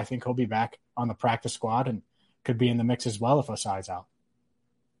so, I think he'll be back on the practice squad and could be in the mix as well if Osai's out.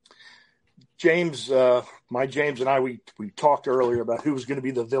 James and I, we talked earlier about who was going to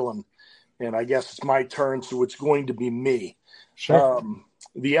be the villain, and I guess it's my turn, so it's going to be me. Sure.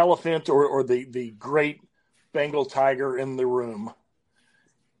 The elephant or the great Bengal tiger in the room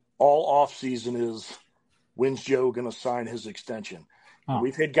all offseason is, when's Joe going to sign his extension? Oh.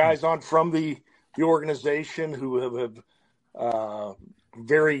 We've had guys on from the organization who have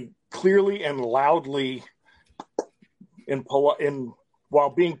very clearly and loudly while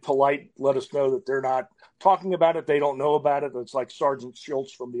being polite, let us know that they're not talking about it. They don't know about it. It's like Sergeant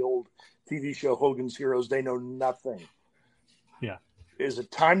Schultz from the old TV show Hogan's Heroes. They know nothing. Yeah. Is it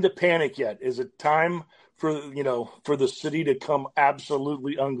time to panic yet? Is it time for the city to come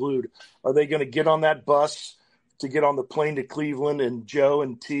absolutely unglued? Are they going to get on that bus to get on the plane to Cleveland, and Joe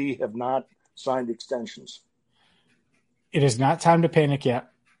and T have not signed extensions? It is not time to panic yet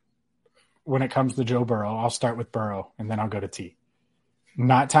when it comes to Joe Burrow. I'll start with Burrow, and then I'll go to T.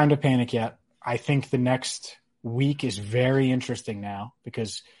 Not time to panic yet. I think the next week is very interesting now,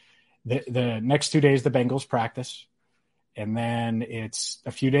 because the next 2 days the Bengals practice, and then it's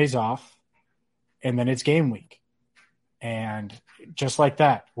a few days off, and then it's game week. And just like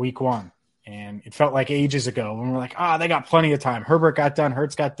that, week 1. And it felt like ages ago when we're like, they got plenty of time. Herbert got done.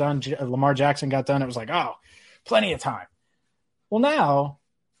 Hurts got done. Lamar Jackson got done. It was like, plenty of time. Well, now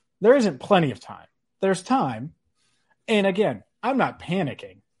there isn't plenty of time. There's time. And again, I'm not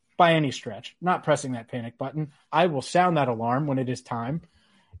panicking by any stretch, not pressing that panic button. I will sound that alarm when it is time.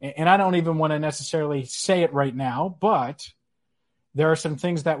 And I don't even want to necessarily say it right now, but there are some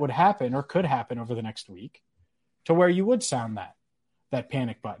things that would happen or could happen over the next week to where you would sound that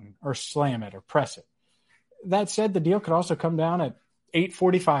panic button or slam it or press it. That said, the deal could also come down at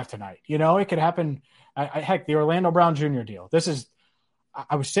 8:45 tonight. It could happen. Heck, the Orlando Brown Jr. deal.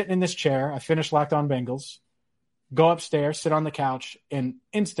 I was sitting in this chair. I finished Locked On Bengals, go upstairs, sit on the couch, and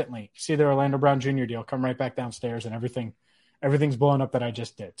instantly see the Orlando Brown Jr. deal come right back downstairs, and everything's blowing up that I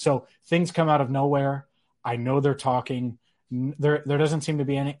just did. So things come out of nowhere. I know they're talking. There doesn't seem to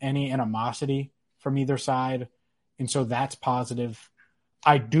be any animosity from either side, and so that's positive.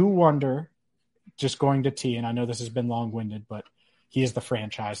 I do wonder, just going to T, and I know this has been long-winded, but he is the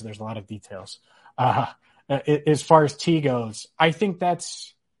franchise. So there's a lot of details. As far as T goes, I think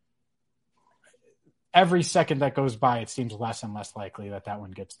that's every second that goes by, it seems less and less likely that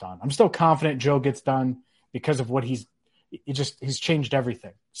one gets done. I'm still confident Joe gets done because of what he's changed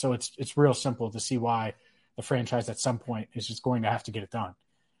everything. So it's real simple to see why the franchise at some point is just going to have to get it done.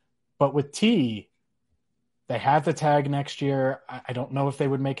 But with T, they have the tag next year. I don't know if they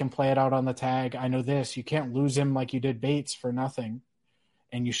would make him play it out on the tag. I know this. You can't lose him like you did Bates for nothing.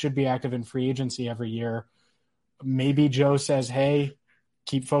 And you should be active in free agency every year. Maybe Joe says, hey,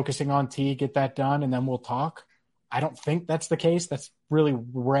 keep focusing on T, get that done, and then we'll talk. I don't think that's the case. That's really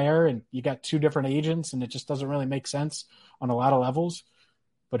rare, and you got 2 different agents, and it just doesn't really make sense on a lot of levels.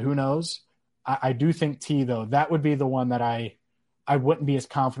 But who knows? I do think T, though, that would be the one that I wouldn't be as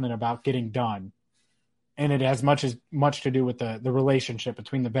confident about getting done. And it has much to do with the relationship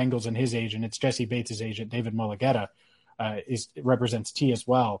between the Bengals and his agent. It's Jesse Bates' agent, David Mulligetta, represents T as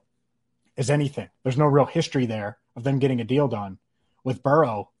well as anything. There's no real history there of them getting a deal done. With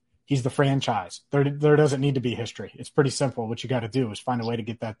Burrow, he's the franchise. There doesn't need to be history. It's pretty simple. What you got to do is find a way to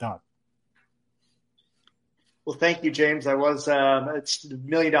get that done. Well, thank you, James. It's a $1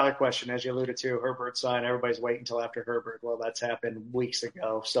 million question, as you alluded to. Herbert's sign. Everybody's waiting until after Herbert. Well, that's happened weeks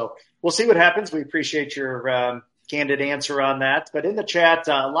ago. So we'll see what happens. We appreciate your candid answer on that. But in the chat,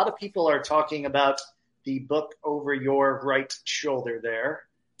 a lot of people are talking about the book over your right shoulder there,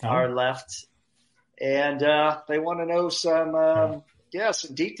 our left. And they want to know some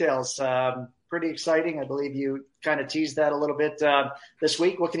details. Pretty exciting. I believe you kind of teased that a little bit this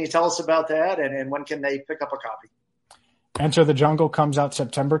week. What can you tell us about that, and when can they pick up a copy? Enter the Jungle comes out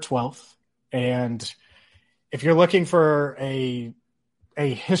September 12th. And if you're looking for a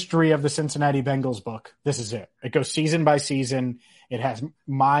history of the Cincinnati Bengals book, this is it. It goes season by season. It has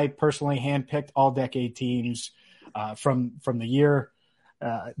my personally handpicked all-decade teams from the year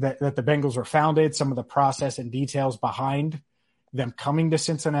that the Bengals were founded, some of the process and details behind them coming to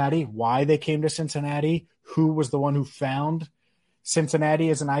Cincinnati, why they came to Cincinnati, who was the one who found Cincinnati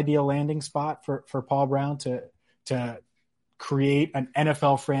as an ideal landing spot for Paul Brown to create an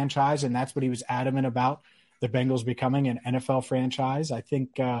NFL franchise, and that's what he was adamant about, the Bengals becoming an NFL franchise. I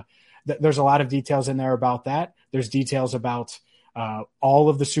think there's a lot of details in there about that. There's details about all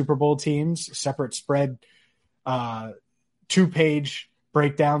of the Super Bowl teams, separate spread, 2-page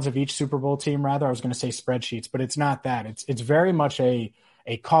breakdowns of each Super Bowl team, rather. I was going to say spreadsheets, but it's not that. It's very much a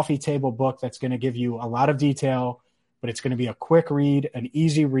coffee table book that's going to give you a lot of detail, but it's going to be a quick read, an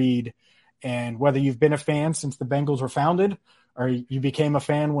easy read. And whether you've been a fan since the Bengals were founded or you became a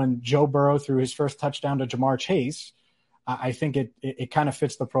fan when Joe Burrow threw his first touchdown to Jamar Chase, I think it kind of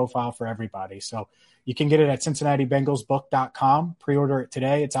fits the profile for everybody. So you can get it at CincinnatiBengalsBook.com. Pre-order it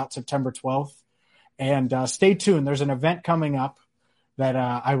today. It's out September 12th. And stay tuned. There's an event coming up that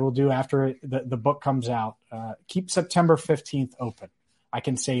I will do after the book comes out. Keep September 15th open. I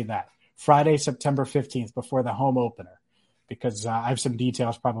can say that. Friday, September 15th, before the home opener, because I have some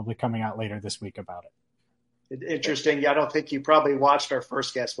details probably coming out later this week about it. Interesting. Yeah, I don't think you probably watched our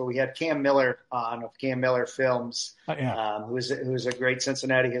first guest, but we had Cam Miller on of Cam Miller Films, who's a great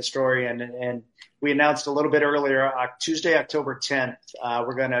Cincinnati historian. And we announced a little bit earlier, Tuesday, October 10th,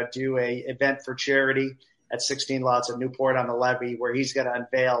 we're going to do a event for charity at 16 Lots at Newport on the Levee, where he's going to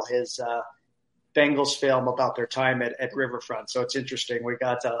unveil his Bengals film about their time at Riverfront. So it's interesting. We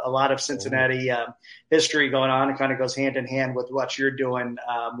got a lot of Cincinnati history going on. It kind of goes hand in hand with what you're doing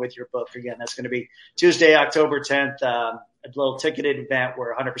with your book. Again, that's going to be Tuesday, October 10th, a little ticketed event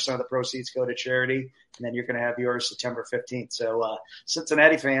where 100% of the proceeds go to charity. And then you're going to have yours September 15th. So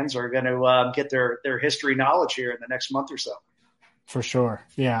Cincinnati fans are going to get their history knowledge here in the next month or so. For sure.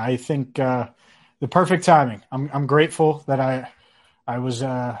 Yeah, I think the perfect timing. I'm grateful that I was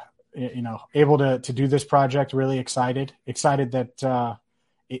able to do this project. Really excited that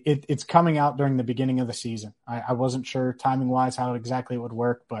it's coming out during the beginning of the season. I wasn't sure timing wise how exactly it would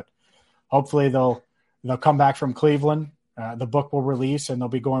work, but hopefully they'll come back from Cleveland. The book will release and they'll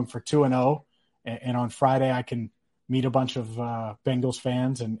be going for 2-0. And on Friday I can meet a bunch of Bengals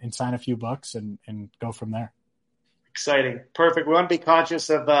fans and sign a few books and go from there. Exciting. Perfect. We want to be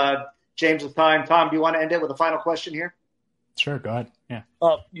conscious of James's time. Tom, do you want to end it with a final question here? Sure, go ahead. Yeah.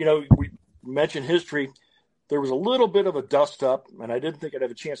 We mentioned history. There was a little bit of a dust up, and I didn't think I'd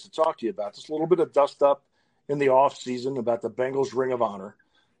have a chance to talk to you about this. A little bit of dust up in the off season about the Bengals Ring of Honor.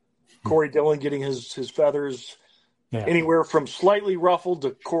 Corey Dillon getting his feathers anywhere from slightly ruffled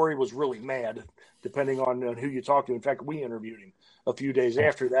to Corey was really mad, depending on who you talk to. In fact, we interviewed him a few days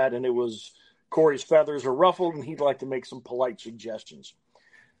after that, and it was Corey's feathers are ruffled, and he'd like to make some polite suggestions.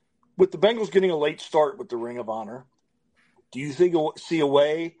 With the Bengals getting a late start with the Ring of Honor, do you think you'll see a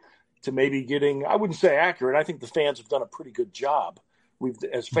way to maybe getting, I wouldn't say accurate, I think the fans have done a pretty good job.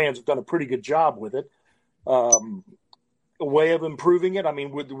 As fans have done a pretty good job with it. A way of improving it? I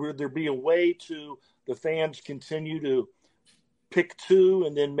mean, would there be a way to the fans continue to pick two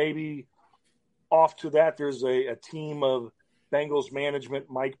and then maybe off to that there's a team of Bengals management,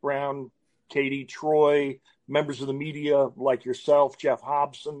 Mike Brown, Katie Troy, members of the media like yourself, Jeff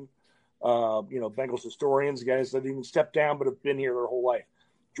Hobson, Bengals historians, guys that even stepped down but have been here their whole life.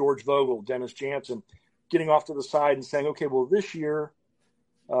 George Vogel, Dennis Jansen, getting off to the side and saying, okay, well, this year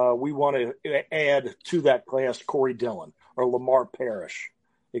we want to add to that class Corey Dillon or Lamar Parrish,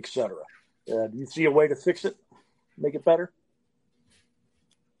 et cetera. Do you see a way to fix it, make it better?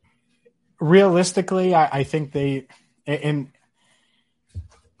 Realistically, I think and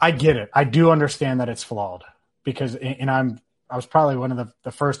I get it. I do understand that it's flawed because, I was probably one of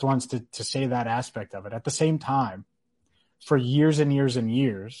the first ones to say that aspect of it. At the same time, for years and years and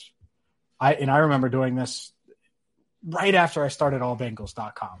years, I remember doing this right after I started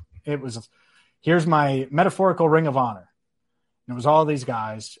allbengals.com. It was, here's my metaphorical Ring of Honor. And it was all these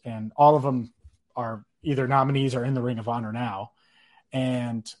guys, and all of them are either nominees or in the Ring of Honor now.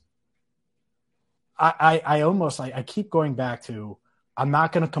 And I keep going back to, I'm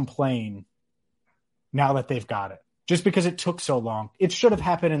not going to complain now that they've got it. Just because it took so long. It should have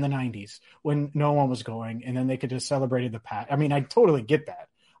happened in the 90s when no one was going, and then they could have celebrated the past. I mean, I totally get that.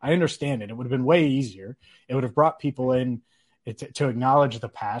 I understand it. It would have been way easier. It would have brought people in to acknowledge the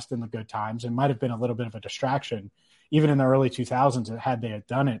past and the good times. It might have been a little bit of a distraction, even in the early 2000s, had they had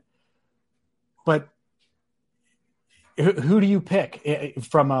done it. But who do you pick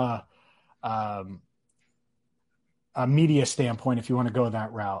from a media standpoint if you want to go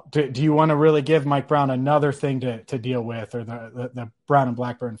that route? Do you want to really give Mike Brown another thing to deal with, or the Brown and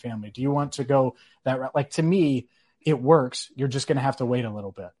Blackburn family? Do you want to go that route? Like, to me, it works. You're just going to have to wait a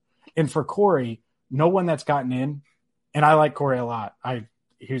little bit. And for Corey, no one that's gotten in, and I like Corey a lot.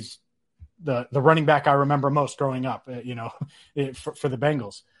 He's the running back I remember most growing up, for the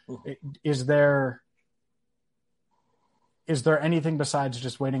Bengals. Is there anything besides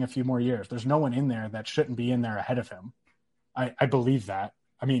just waiting a few more years? There's no one in there that shouldn't be in there ahead of him. I believe that.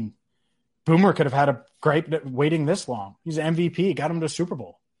 I mean, Boomer could have had a great waiting this long. He's an MVP, got him to a Super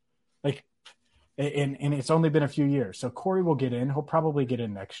Bowl. Like, and it's only been a few years. So Corey will get in. He'll probably get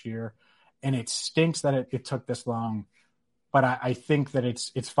in next year. And it stinks that it took this long, but I think that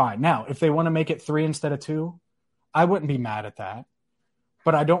it's fine. Now, if they want to make it 3 instead of 2, I wouldn't be mad at that.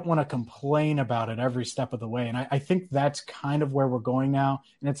 But I don't want to complain about it every step of the way. And I think that's kind of where we're going now.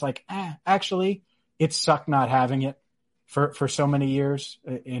 And it's like, actually, it sucked not having it for so many years.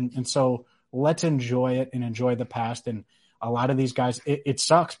 And so let's enjoy it and enjoy the past. And a lot of these guys, it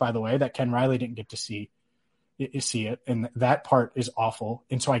sucks, by the way, that Ken Riley didn't get to see it. And that part is awful.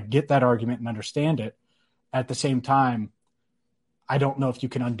 And so I get that argument and understand it. At the same time, I don't know if you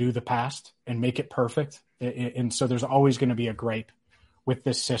can undo the past and make it perfect. And so there's always going to be a gripe with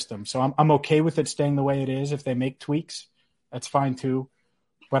this system. So I'm okay with it staying the way it is. If they make tweaks, that's fine too.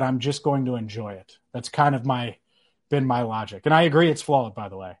 But I'm just going to enjoy it. That's kind of been my logic. And I agree it's flawed, by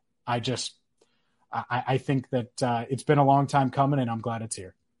the way. I think that it's been a long time coming, and I'm glad it's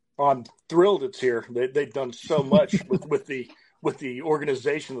here. I'm thrilled it's here. They've done so much with the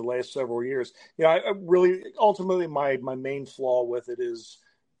organization the last several years. I really, ultimately, my main flaw with it is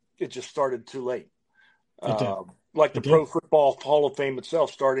it just started too late. Like the Pro Football Hall of Fame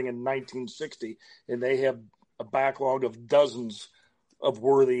itself starting in 1960, and they have a backlog of dozens of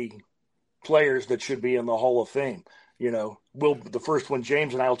worthy players that should be in the Hall of Fame. The first one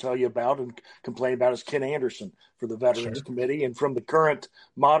James and I will tell you about and complain about is Ken Anderson for the Veterans Committee, and from the current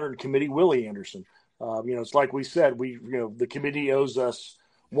modern committee, Willie Anderson. It's like we said, the committee owes us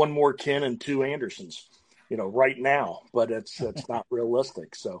one more Ken and 2 Andersons, right now, but it's not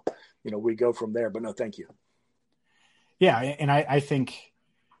realistic. So, we go from there, but no, thank you. Yeah. And I think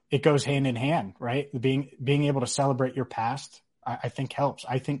it goes hand in hand, right? Being able to celebrate your past, I think helps.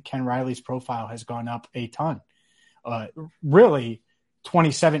 I think Ken Riley's profile has gone up a ton. Really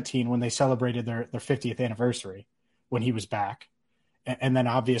 2017 when they celebrated their 50th anniversary when he was back. And then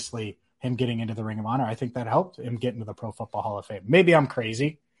obviously him getting into the Ring of Honor, I think that helped him get into the Pro Football Hall of Fame. Maybe I'm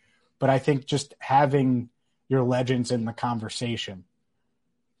crazy, but I think just having your legends in the conversation,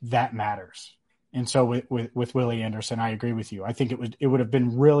 that matters. And so with Willie Anderson, I agree with you. I think it would have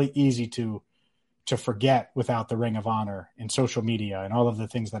been really easy to forget without the Ring of Honor and social media and all of the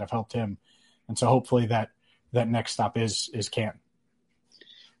things that have helped him. And so hopefully that next stop is Canton.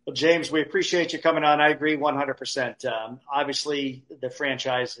 Well, James, we appreciate you coming on. I agree 100%. Obviously, the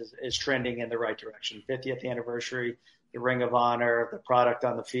franchise is trending in the right direction. 50th anniversary, the Ring of Honor, the product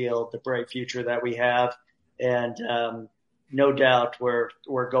on the field, the bright future that we have. And no doubt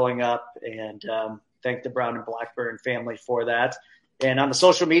we're going up, and thank the Brown and Blackburn family for that. And on the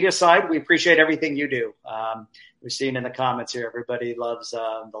social media side, we appreciate everything you do. We've seen in the comments here, everybody loves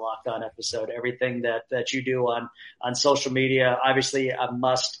the Locked On episode. Everything that you do on social media, obviously a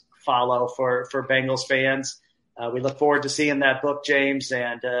must follow for Bengals fans. We look forward to seeing that book, James.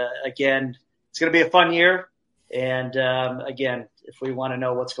 And again, it's going to be a fun year. And again, if we want to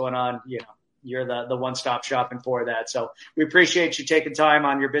know what's going on, you're the one-stop shopping for that. So we appreciate you taking time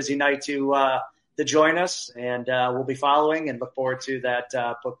on your busy night to join us, and we'll be following and look forward to that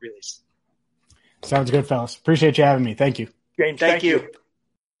book release. Sounds good, fellas. Appreciate you having me. Thank you. James, thank you.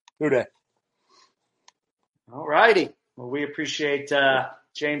 Hooday. All righty. Well, we appreciate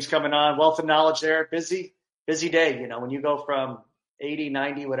James coming on. Wealth of knowledge there. Busy day. When you go from 80,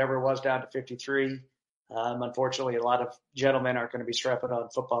 90, whatever it was, down to 53, unfortunately, a lot of gentlemen aren't going to be strapping on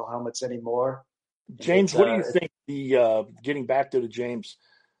football helmets anymore. James, what do you think getting back to the James,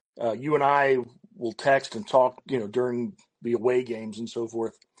 you and I will text and talk, during the away games and so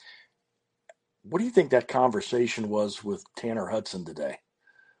forth. What do you think that conversation was with Tanner Hudson today?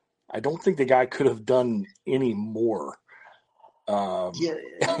 I don't think the guy could have done any more.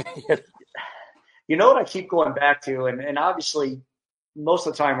 You know what I keep going back to, and obviously most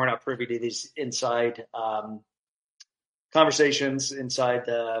of the time we're not privy to these inside conversations inside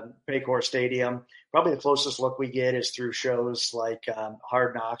the Paycor Stadium. Probably the closest look we get is through shows like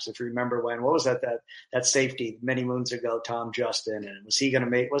Hard Knocks. If you remember what was that safety many moons ago, Tom Justin, and was he going to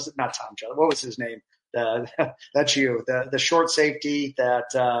make? Was it not Tom Justin? What was his name? That's you. The short safety that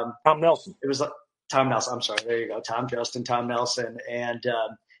Tom Nelson. It was like Tom Nelson. I'm sorry. There you go. Tom Justin, Tom Nelson, and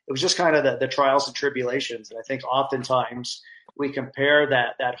it was just kind of the trials and tribulations. And I think oftentimes we compare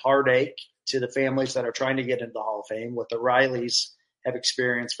that heartache to the families that are trying to get into the Hall of Fame, what the Rileys have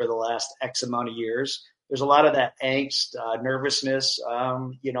experienced for the last X amount of years. There's a lot of that angst, nervousness,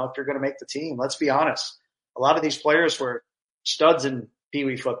 if you're going to make the team. Let's be honest. A lot of these players were studs in Pee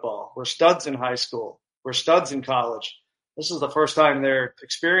Wee football, were studs in high school, were studs in college. This is the first time they're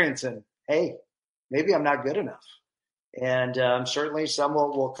experiencing, hey, maybe I'm not good enough. And certainly some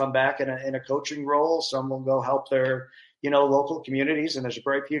will come back in a coaching role. Some will go help their local communities, and there's a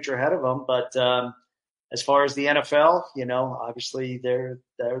bright future ahead of them. But as far as the NFL, obviously they're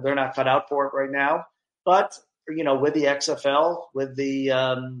not cut out for it right now. But with the XFL, with the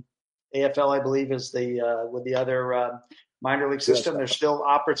AFL, I believe is with the other minor league system, there's still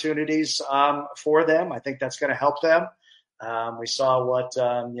opportunities for them. I think that's going to help them. We saw what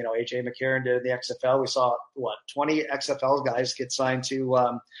AJ McCarron did in the XFL. We saw 20 XFL guys get signed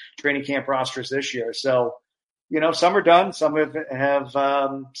to training camp rosters this year. So. Some are done. Some have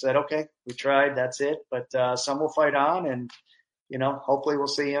said, okay, we tried, that's it. But some will fight on, and hopefully we'll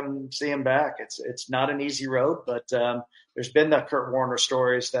see him back. It's not an easy road, but there's been the Kurt Warner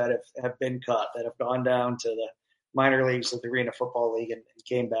stories that have been cut, that have gone down to the minor leagues of the Arena Football League and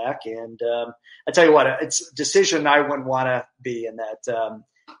came back. And I tell you what, it's a decision I wouldn't want to be in. That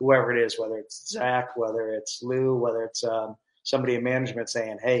whoever it is, whether it's Zach, whether it's Lou, whether it's somebody in management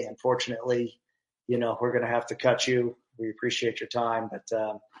saying, hey, unfortunately, we're going to have to cut you. We appreciate your time,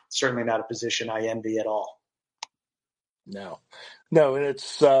 but certainly not a position I envy at all. No, and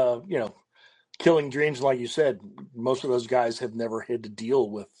it's, killing dreams. Like you said, most of those guys have never had to deal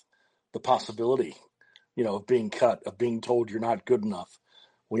with the possibility, of being cut, of being told you're not good enough.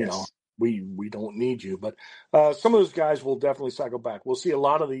 We don't need you. But some of those guys will definitely cycle back. We'll see a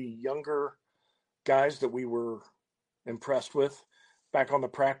lot of the younger guys that we were impressed with back on the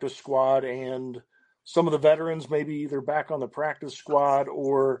practice squad, and some of the veterans maybe either back on the practice squad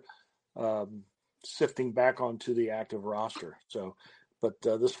or sifting back onto the active roster. So, but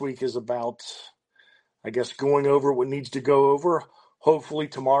this week is about, I guess, going over what needs to go over. Hopefully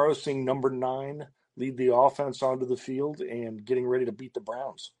tomorrow, seeing number 9 lead the offense onto the field and getting ready to beat the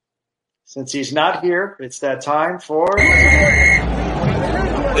Browns. Since he's not here, it's that time for...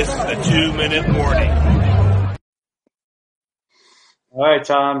 This is the 2-minute warning. All right,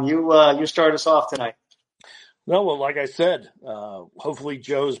 Tom, you start us off tonight. No, well, like I said, hopefully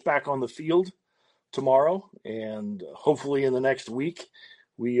Joe's back on the field tomorrow, and hopefully in the next week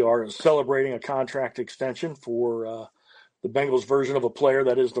we are celebrating a contract extension for the Bengals version of a player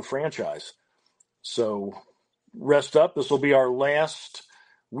that is the franchise. So rest up. This will be our last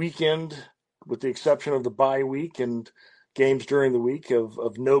weekend, with the exception of the bye week and games during the week,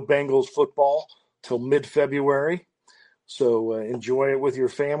 of no Bengals football till mid-February. So enjoy it with your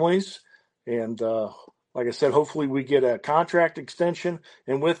families. And like I said, hopefully we get a contract extension.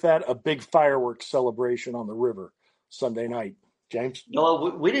 And with that, a big fireworks celebration on the river Sunday night. James?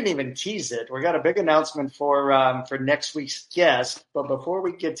 No, we didn't even tease it. We got a big announcement for next week's guest. But before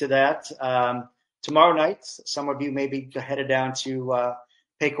we get to that, tomorrow night, some of you may be headed down to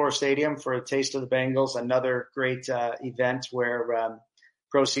Paycor Stadium for a Taste of the Bengals, another great event where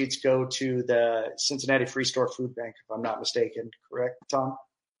proceeds go to the Cincinnati Free Store Food Bank, if I'm not mistaken. Correct, Tom?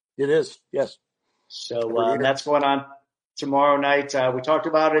 It is, yes. So that's going on tomorrow night. We talked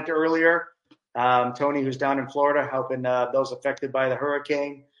about it earlier. Tony, who's down in Florida, helping those affected by the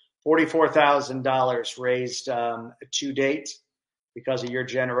hurricane. $44,000 raised to date because of your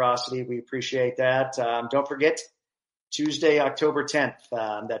generosity. We appreciate that. Don't forget, Tuesday, October 10th,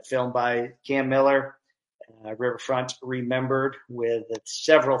 that film by Cam Miller, Riverfront Remembered, with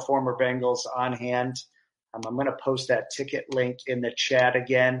several former Bengals on hand. I'm going to post that ticket link in the chat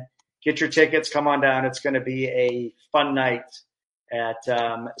again. Get your tickets. Come on down. It's going to be a fun night at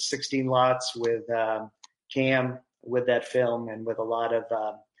 16 Lots with Cam, with that film, and with a lot of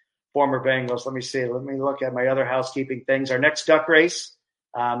former Bengals. Let me see. Let me look at my other housekeeping things. Our next duck race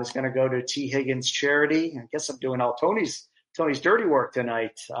is going to go to T. Higgins Charity. I guess I'm doing all Tony's dirty work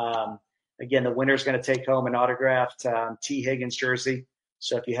tonight. Again, the winner's going to take home an autographed T. Higgins jersey.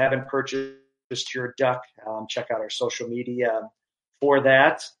 So if you haven't purchased your duck, check out our social media for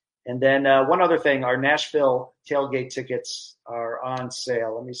that. And then one other thing, our Nashville tailgate tickets are on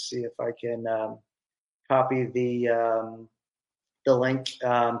sale. Let me see if I can copy the link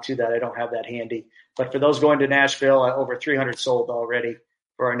to that. I don't have that handy. But for those going to Nashville, over 300 sold already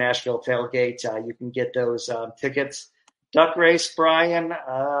for our Nashville tailgate. You can get those tickets. Duck race, Brian,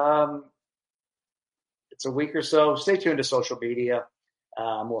 it's a week or so. Stay tuned to social media.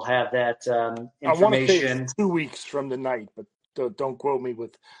 We'll have that information. I want to say it's 2 weeks from the night, but don't quote me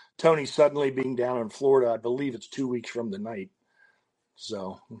with Tony suddenly being down in Florida. I believe it's 2 weeks from the night.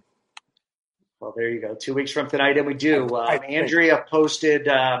 So, well, there you go. 2 weeks from tonight, and we do. Andrea posted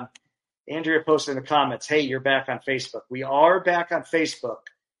in the comments, "Hey, you're back on Facebook." We are back on Facebook,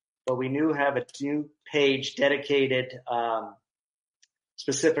 but we have a new page dedicated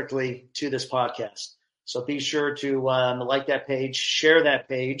specifically to this podcast. So be sure to like that page, share that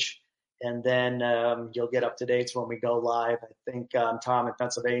page, and then you'll get up to dates when we go live. I think Tom in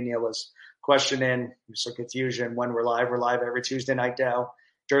Pennsylvania was questioning some confusion when we're live. We're live every Tuesday night now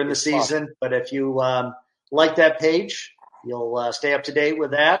during the season. But if you like that page, you'll stay up to date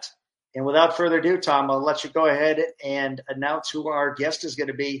with that. And without further ado, Tom, I'll let you go ahead and announce who our guest is going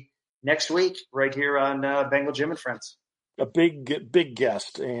to be next week right here on Bengal Jim and Friends. A big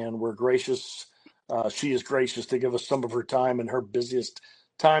guest, and we're gracious. She is gracious to give us some of her time in her busiest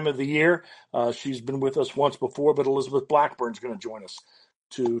time of the year. She's been with us once before, but Elizabeth Blackburn's going to join us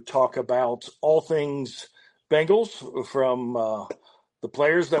to talk about all things Bengals, from the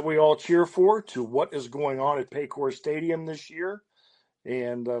players that we all cheer for to what is going on at Paycor Stadium this year.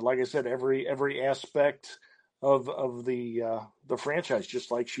 And like I said, every aspect of the franchise,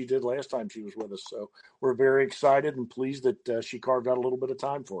 just like she did last time she was with us. So we're very excited and pleased that she carved out a little bit of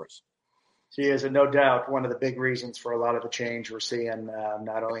time for us. She is, and no doubt, one of the big reasons for a lot of the change we're seeing,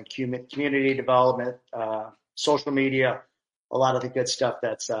 not only community development, social media, a lot of the good stuff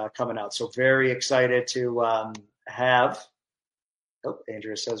that's coming out. So very excited to have,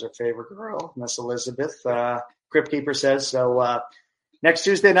 Andrea says her favorite girl, Miss Elizabeth, Crypt Keeper says. So next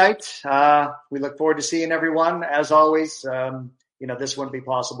Tuesday night, we look forward to seeing everyone. As always, this wouldn't be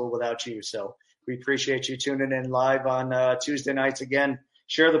possible without you. So we appreciate you tuning in live on Tuesday nights again.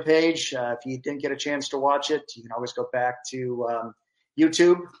 Share the page. If you didn't get a chance to watch it, you can always go back to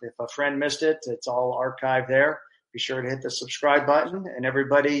YouTube. If a friend missed it, it's all archived there. Be sure to hit the subscribe button. And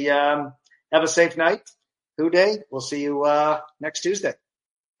everybody have a safe night. Hoo day. We'll see you next Tuesday.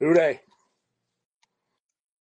 Hoo day.